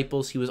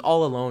disciples. He was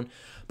all alone.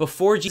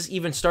 Before Jesus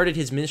even started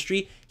his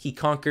ministry, he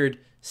conquered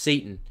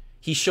Satan.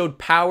 He showed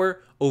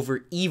power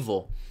over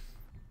evil.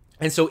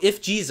 And so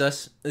if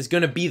Jesus is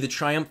going to be the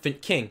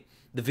triumphant king,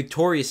 the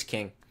victorious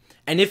king,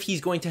 and if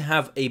he's going to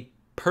have a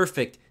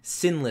perfect,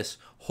 sinless,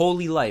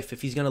 holy life,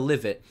 if he's going to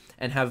live it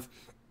and have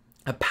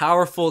a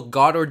powerful,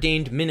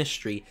 God-ordained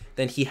ministry,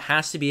 then he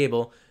has to be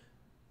able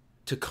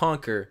to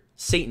conquer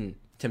Satan,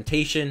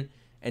 temptation,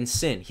 and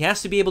sin. He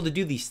has to be able to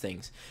do these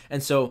things.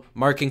 And so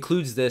Mark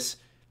includes this,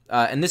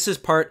 and this is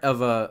part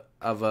of a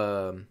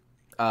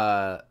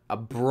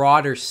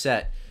broader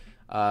set,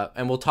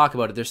 and we'll talk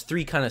about it. There's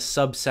 3 kind of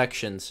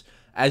subsections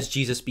as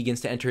Jesus begins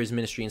to enter his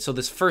ministry. And so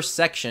this first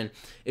section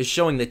is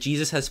showing that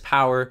Jesus has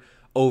power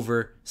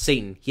over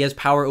Satan. He has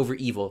power over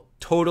evil,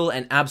 total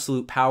and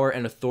absolute power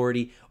and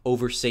authority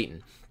over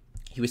Satan.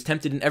 He was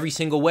tempted in every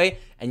single way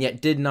and yet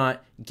did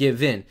not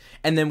give in.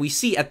 And then we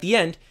see at the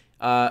end,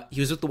 he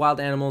was with the wild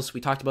animals.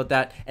 We talked about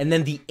that. And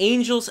then the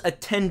angels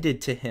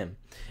attended to him.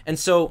 And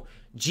so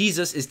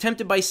Jesus is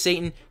tempted by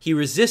Satan. He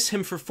resists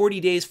him for 40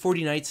 days,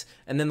 40 nights.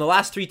 And then the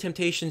last 3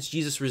 temptations,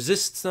 Jesus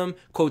resists them,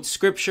 quotes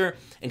scripture,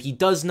 and he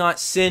does not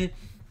sin.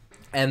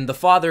 And the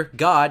Father,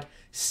 God,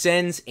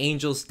 sends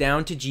angels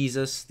down to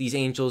Jesus. These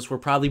angels were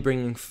probably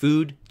bringing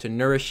food to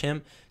nourish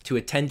him, to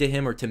attend to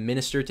him, or to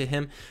minister to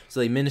him. So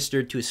they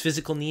ministered to his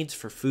physical needs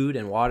for food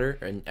and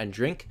water and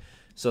drink.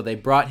 So they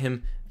brought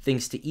him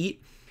things to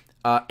eat.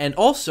 And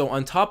also,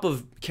 on top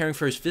of caring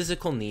for his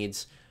physical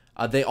needs,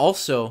 they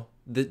also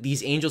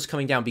these angels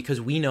coming down,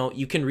 because we know,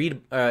 you can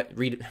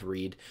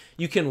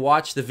you can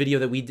watch the video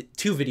that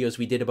two videos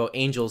we did about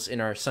angels in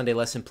our Sunday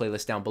lesson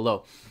playlist down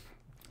below.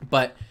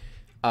 But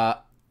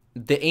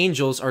the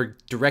angels are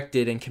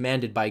directed and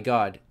commanded by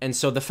God. And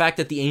so the fact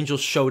that the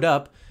angels showed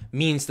up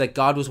means that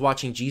God was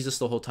watching Jesus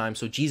the whole time.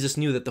 So Jesus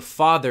knew that the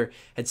Father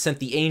had sent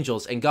the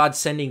angels, and God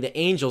sending the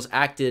angels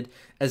acted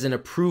as an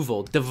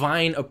approval,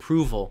 divine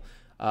approval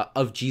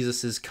of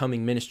Jesus's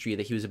coming ministry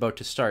that he was about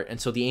to start.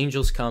 And so the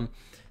angels come,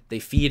 they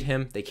feed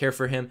him, they care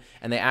for him,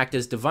 and they act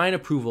as divine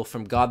approval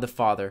from God the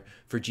Father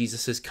for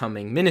Jesus's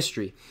coming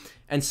ministry.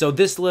 And so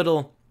this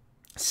little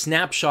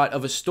snapshot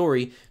of a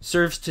story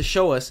serves to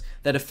show us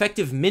that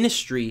effective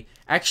ministry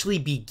actually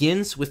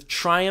begins with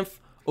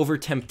triumph over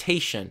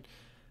temptation.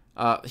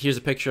 Here's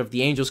a picture of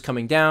the angels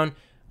coming down.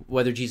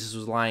 Whether Jesus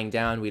was lying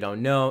down, we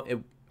don't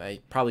know.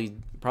 It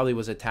probably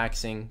was a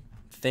taxing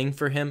thing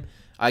for him.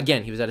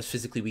 Again, he was at his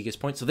physically weakest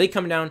point. So they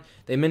come down,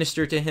 they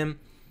minister to him.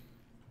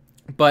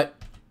 But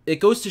it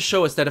goes to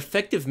show us that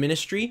effective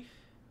ministry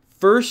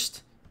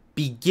first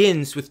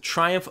begins with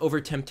triumph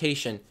over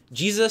temptation.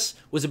 Jesus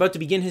was about to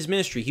begin his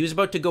ministry. He was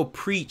about to go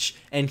preach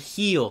and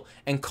heal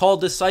and call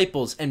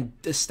disciples and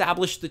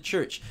establish the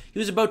church. He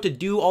was about to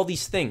do all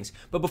these things.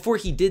 But before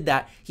he did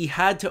that, he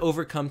had to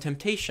overcome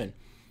temptation.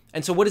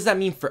 And so what does that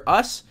mean for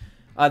us?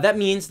 That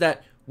means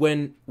that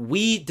when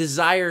we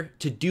desire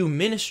to do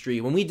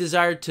ministry, when we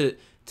desire to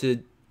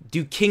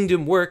do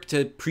kingdom work,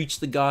 to preach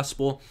the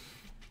gospel,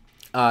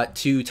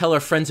 to tell our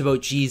friends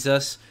about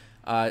Jesus,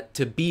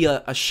 to be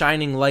a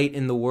shining light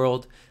in the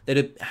world, that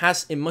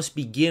it must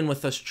begin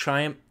with us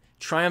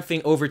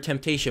triumphing over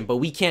temptation. But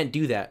we can't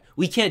do that.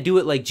 We can't do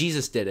it like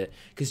Jesus did it,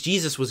 because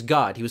Jesus was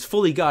God. He was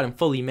fully God and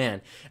fully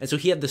man. And so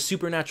he had the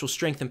supernatural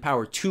strength and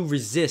power to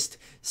resist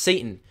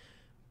Satan.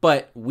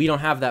 But we don't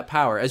have that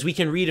power. As we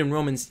can read in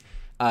Romans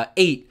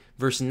 8,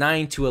 verse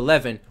 9 to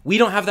 11, we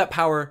don't have that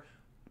power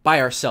by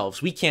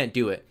ourselves. We can't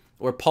do it.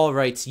 Or Paul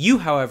writes, "You,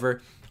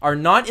 however, are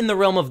not in the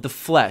realm of the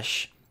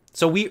flesh."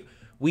 So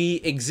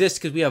we exist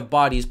because we have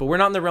bodies, but we're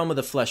not in the realm of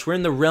the flesh. We're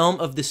in the realm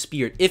of the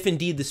Spirit, if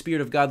indeed the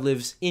Spirit of God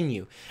lives in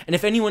you. And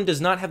if anyone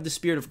does not have the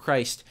Spirit of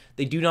Christ,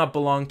 they do not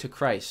belong to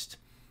Christ.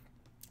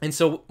 And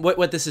so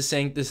what this is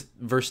saying, this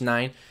verse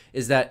 9,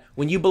 is that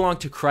when you belong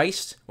to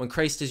Christ, when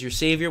Christ is your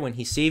Savior, when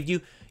he saved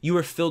you, you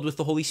are filled with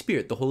the Holy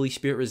Spirit. The Holy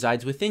Spirit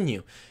resides within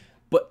you.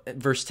 But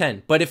verse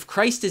 10, but if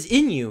Christ is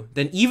in you,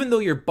 then even though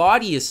your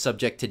body is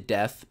subject to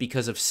death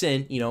because of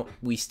sin,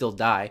 we still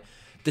die,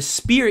 the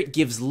Spirit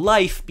gives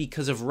life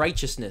because of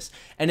righteousness.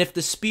 And if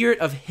the Spirit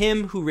of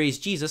him who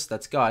raised Jesus,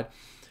 that's God,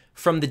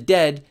 from the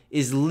dead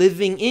is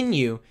living in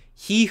you,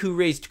 he who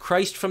raised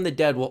Christ from the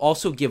dead will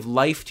also give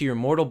life to your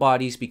mortal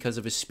bodies because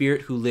of his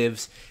Spirit who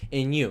lives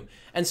in you.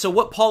 And so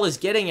what Paul is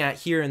getting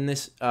at here in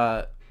this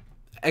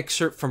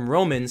excerpt from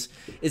Romans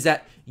is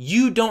that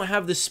you don't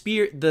have the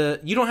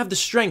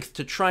strength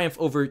to triumph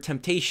over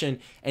temptation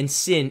and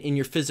sin in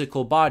your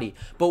physical body.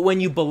 But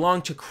when you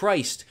belong to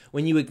Christ,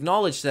 when you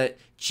acknowledge that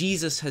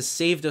Jesus has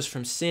saved us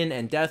from sin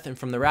and death and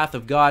from the wrath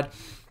of God,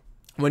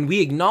 when we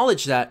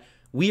acknowledge that,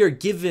 we are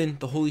given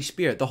the Holy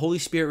Spirit. The Holy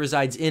Spirit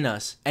resides in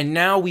us. And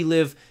now we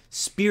live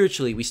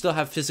spiritually. We still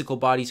have physical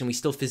bodies and we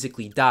still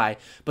physically die,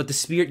 but the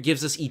Spirit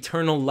gives us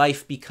eternal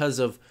life because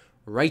of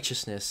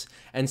righteousness.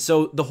 And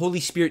so the Holy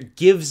Spirit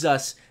gives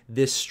us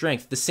this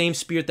strength. The same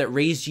Spirit that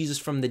raised Jesus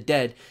from the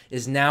dead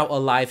is now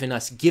alive in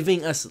us,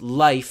 giving us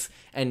life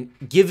and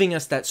giving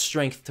us that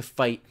strength to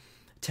fight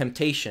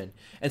temptation.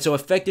 And so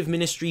effective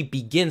ministry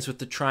begins with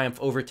the triumph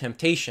over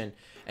temptation.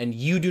 And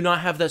you do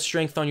not have that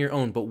strength on your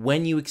own, but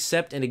when you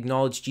accept and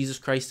acknowledge Jesus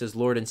Christ as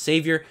Lord and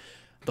Savior,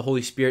 the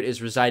Holy Spirit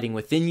is residing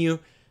within you,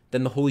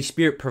 then the Holy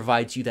Spirit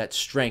provides you that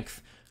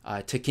strength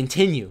to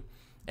continue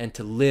and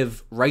to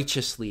live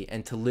righteously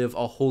and to live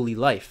a holy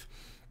life.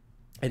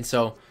 And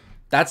so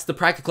that's the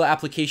practical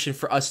application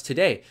for us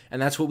today.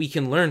 And that's what we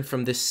can learn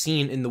from this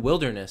scene in the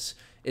wilderness,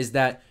 is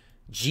that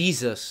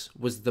Jesus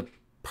was the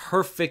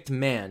perfect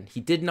man. He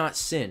did not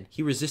sin.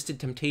 He resisted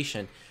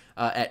temptation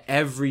at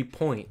every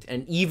point.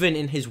 And even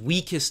in his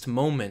weakest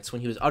moments,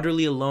 when he was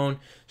utterly alone,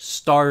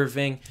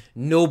 starving,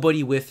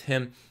 nobody with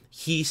him,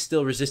 he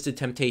still resisted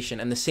temptation.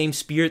 And the same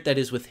Spirit that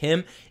is with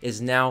him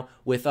is now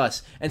with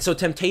us. And so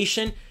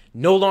temptation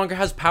no longer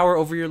has power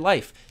over your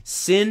life.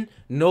 Sin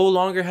no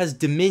longer has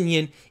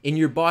dominion in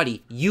your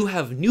body. You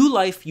have new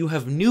life. You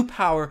have new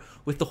power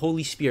with the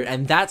Holy Spirit.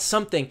 And that's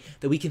something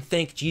that we can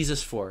thank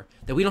Jesus for,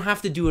 that we don't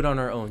have to do it on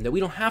our own, that we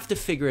don't have to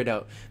figure it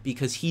out,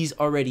 because he's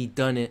already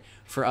done it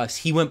for us.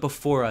 He went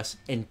before us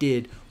and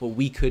did what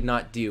we could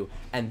not do.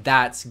 And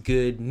that's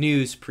good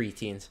news,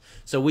 preteens.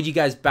 So would you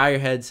guys bow your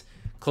heads,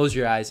 close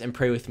your eyes, and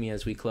pray with me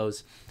as we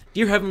close.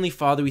 Dear Heavenly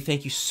Father, we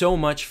thank you so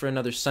much for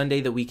another Sunday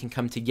that we can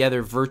come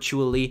together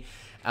virtually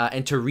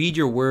and to read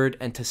your word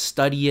and to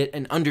study it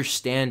and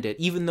understand it.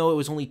 Even though it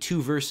was only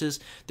 2 verses,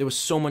 there was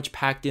so much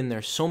packed in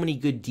there, so many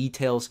good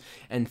details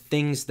and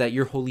things that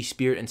your Holy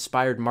Spirit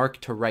inspired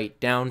Mark to write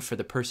down for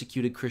the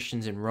persecuted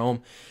Christians in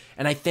Rome.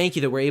 And I thank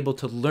you that we're able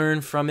to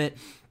learn from it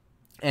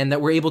and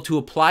that we're able to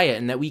apply it,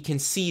 and that we can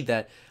see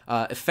that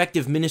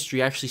effective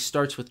ministry actually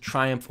starts with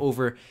triumph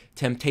over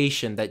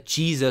temptation, that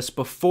Jesus,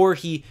 before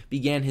he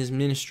began his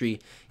ministry,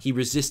 he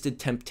resisted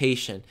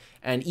temptation.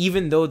 And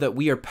even though that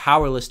we are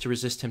powerless to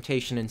resist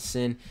temptation and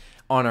sin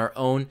on our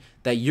own,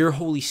 that your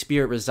Holy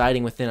Spirit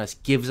residing within us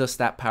gives us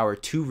that power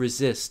to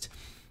resist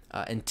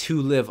and to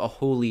live a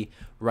holy,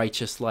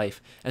 righteous life.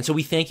 And so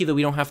we thank you that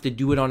we don't have to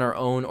do it on our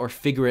own or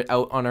figure it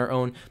out on our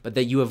own, but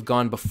that you have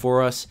gone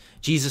before us.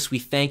 Jesus, we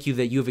thank you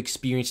that you have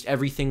experienced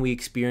everything we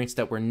experienced,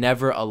 that we're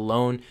never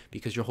alone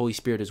because your Holy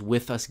Spirit is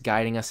with us,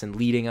 guiding us and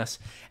leading us.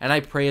 And I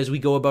pray as we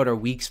go about our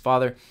weeks,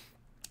 Father,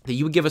 that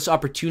you would give us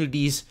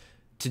opportunities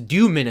to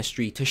do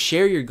ministry, to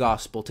share your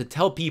gospel, to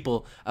tell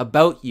people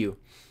about you,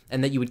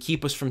 and that you would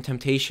keep us from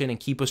temptation and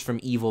keep us from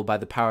evil by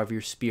the power of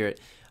your Spirit.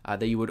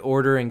 That you would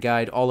order and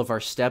guide all of our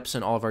steps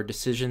and all of our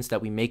decisions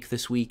that we make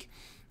this week,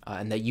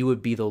 and that you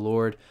would be the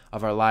Lord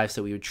of our lives,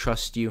 that we would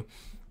trust you,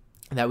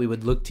 and that we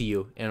would look to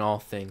you in all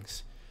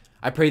things.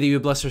 I pray that you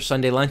would bless our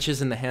Sunday lunches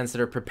in the hands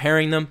that are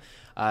preparing them.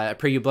 I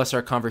pray you bless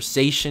our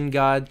conversation,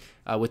 God,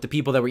 with the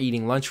people that we're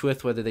eating lunch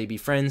with, whether they be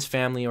friends,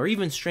 family, or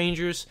even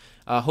strangers,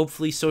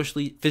 hopefully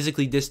socially,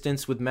 physically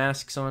distanced with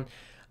masks on.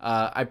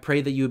 I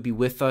pray that you would be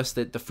with us,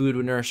 that the food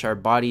would nourish our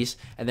bodies,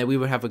 and that we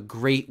would have a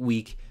great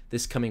week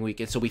this coming week.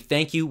 And so we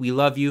thank you, we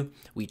love you,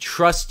 we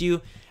trust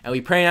you, and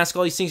we pray and ask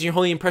all these things in your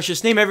holy and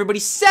precious name. Everybody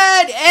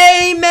said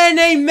amen,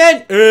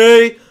 amen,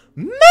 amen.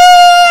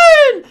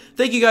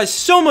 Thank you guys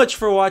so much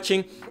for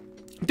watching.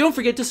 Don't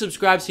forget to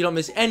subscribe so you don't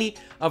miss any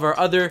of our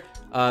other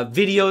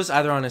videos,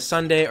 either on a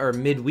Sunday or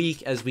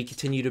midweek, as we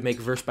continue to make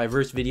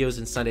verse-by-verse videos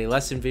and Sunday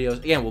lesson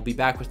videos. Again, we'll be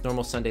back with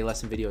normal Sunday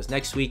lesson videos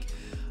next week.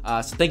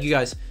 So thank you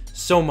guys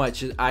so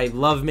much. I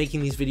love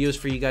making these videos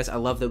for you guys. I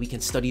love that we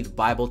can study the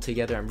Bible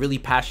together. I'm really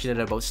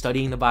passionate about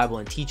studying the Bible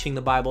and teaching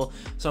the Bible.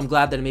 So I'm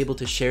glad that I'm able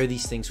to share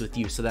these things with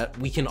you so that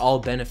we can all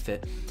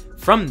benefit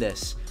from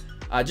this.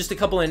 Just a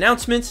couple of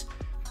announcements.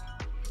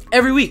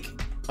 Every week.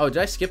 Oh,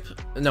 did I skip?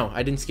 No,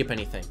 I didn't skip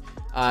anything.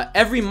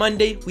 Every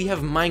Monday, we have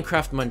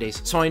Minecraft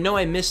Mondays. So I know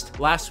I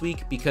missed last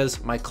week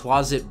because my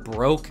closet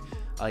broke.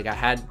 Like, I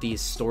had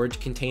these storage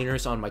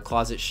containers on my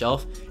closet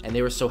shelf, and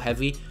they were so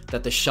heavy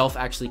that the shelf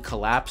actually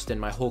collapsed, and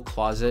my whole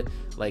closet,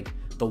 like,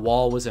 the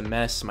wall was a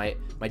mess. My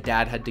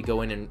dad had to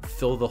go in and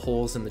fill the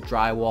holes in the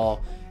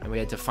drywall, and we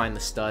had to find the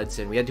studs,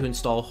 and we had to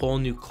install a whole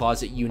new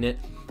closet unit.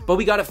 But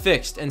we got it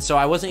fixed, and so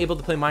I wasn't able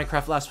to play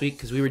Minecraft last week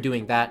because we were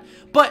doing that.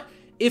 But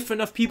if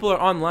enough people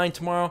are online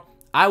tomorrow,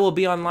 I will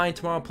be online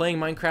tomorrow playing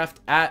Minecraft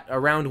at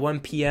around 1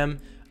 p.m.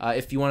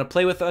 If you want to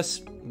play with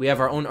us, we have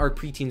our own Arc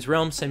Preteens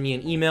Realm. Send me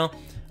an email.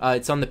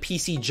 It's on the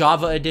PC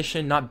Java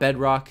edition, not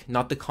Bedrock,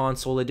 not the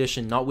console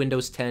edition, not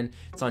Windows 10.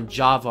 It's on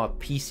Java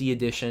PC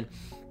edition.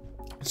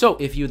 So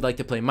if you'd like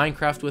to play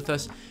Minecraft with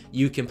us,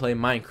 you can play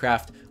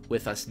Minecraft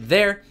with us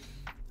there.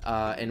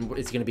 And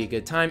it's going to be a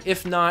good time.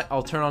 If not,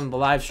 I'll turn on the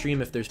live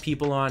stream if there's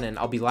people on, and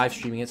I'll be live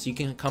streaming it. So you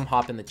can come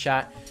hop in the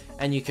chat,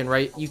 and you can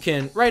write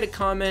a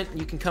comment.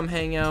 You can come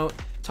hang out,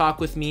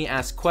 talk with me,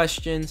 ask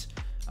questions.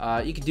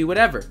 You can do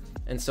whatever.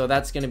 And so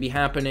that's going to be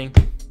happening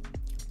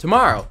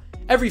tomorrow.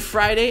 Every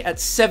Friday at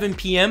 7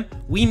 p.m.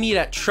 we meet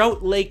at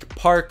Trout Lake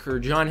Park, or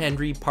John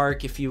Henry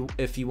Park if you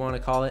want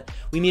to call it.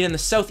 We meet in the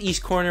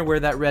southeast corner where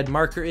that red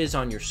marker is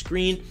on your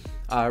screen,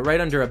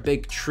 right under a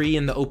big tree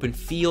in the open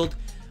field.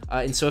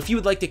 And so if you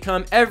would like to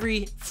come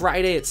every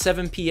Friday at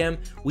 7 p.m,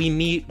 we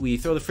meet, we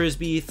throw the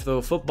frisbee,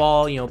 throw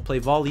football, play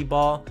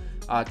volleyball,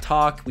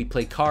 talk, we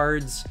play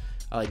cards,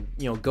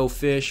 go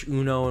fish,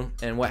 Uno,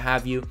 and what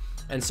have you.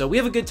 And so we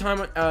have a good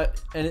time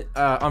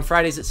on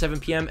Fridays at 7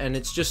 p.m, and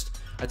it's just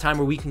a time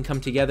where we can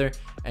come together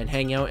and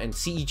hang out and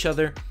see each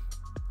other.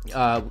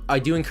 I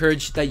do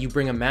encourage that you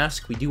bring a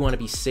mask. We do want to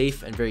be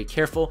safe and very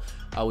careful.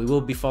 We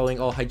will be following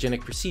all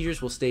hygienic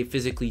procedures. We'll stay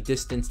physically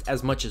distanced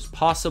as much as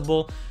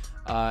possible,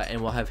 and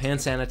we'll have hand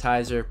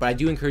sanitizer. But I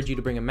do encourage you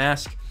to bring a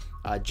mask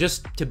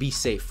just to be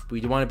safe.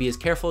 We want to be as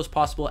careful as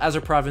possible as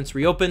our province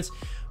reopens.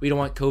 We don't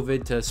want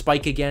COVID to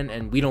spike again,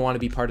 and we don't want to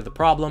be part of the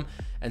problem.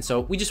 And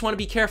so we just want to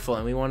be careful,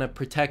 and we want to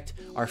protect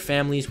our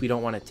families. We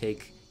don't want to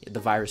take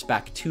the virus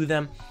back to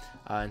them.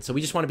 And so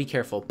we just want to be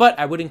careful. But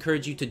I would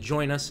encourage you to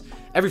join us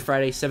every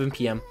Friday, 7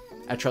 p.m.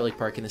 at Trout Lake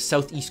Park in the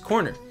southeast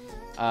corner.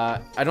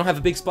 I don't have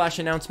a big splash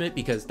announcement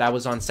because that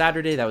was on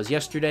Saturday. That was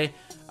yesterday.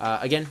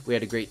 Again, we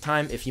had a great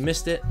time. If you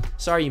missed it,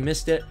 sorry you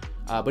missed it.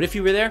 But if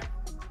you were there,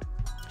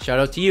 shout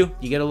out to you.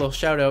 You get a little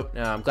shout out.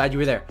 I'm glad you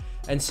were there.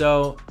 And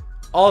so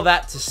all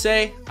that to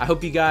say, I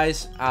hope you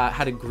guys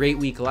had a great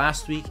week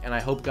last week, and I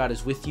hope God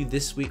is with you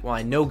this week. Well,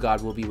 I know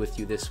God will be with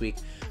you this week,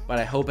 but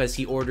I hope as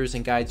he orders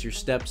and guides your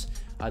steps,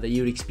 that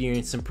you would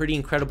experience some pretty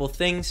incredible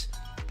things,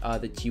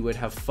 that you would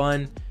have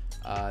fun,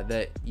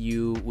 that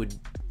you would,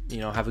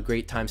 have a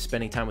great time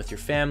spending time with your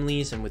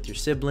families and with your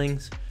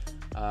siblings.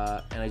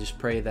 And I just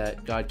pray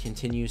that God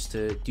continues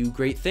to do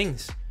great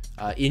things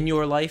in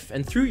your life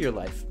and through your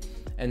life.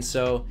 And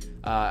so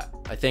I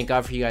thank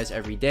God for you guys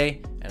every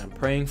day, and I'm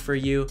praying for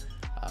you.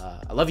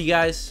 I love you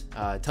guys.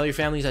 Tell your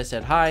families I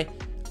said hi.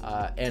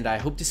 And I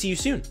hope to see you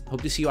soon.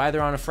 Hope to see you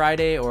either on a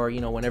Friday or,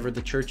 you know, whenever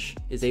the church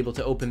is able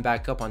to open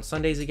back up on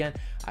Sundays again.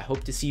 I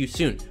hope to see you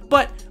soon.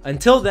 But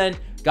until then,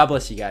 God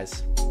bless you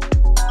guys.